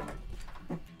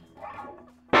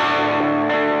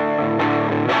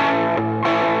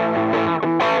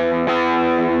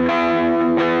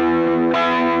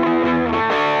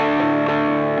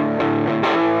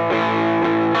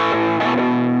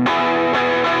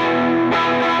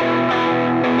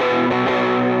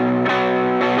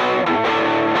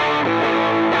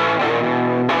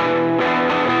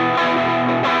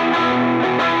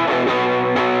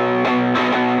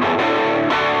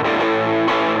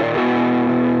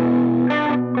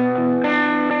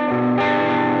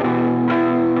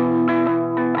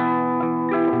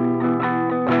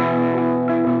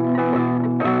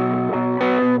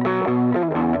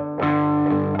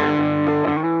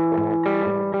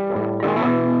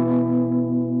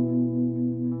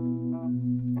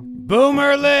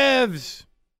 Boomer lives!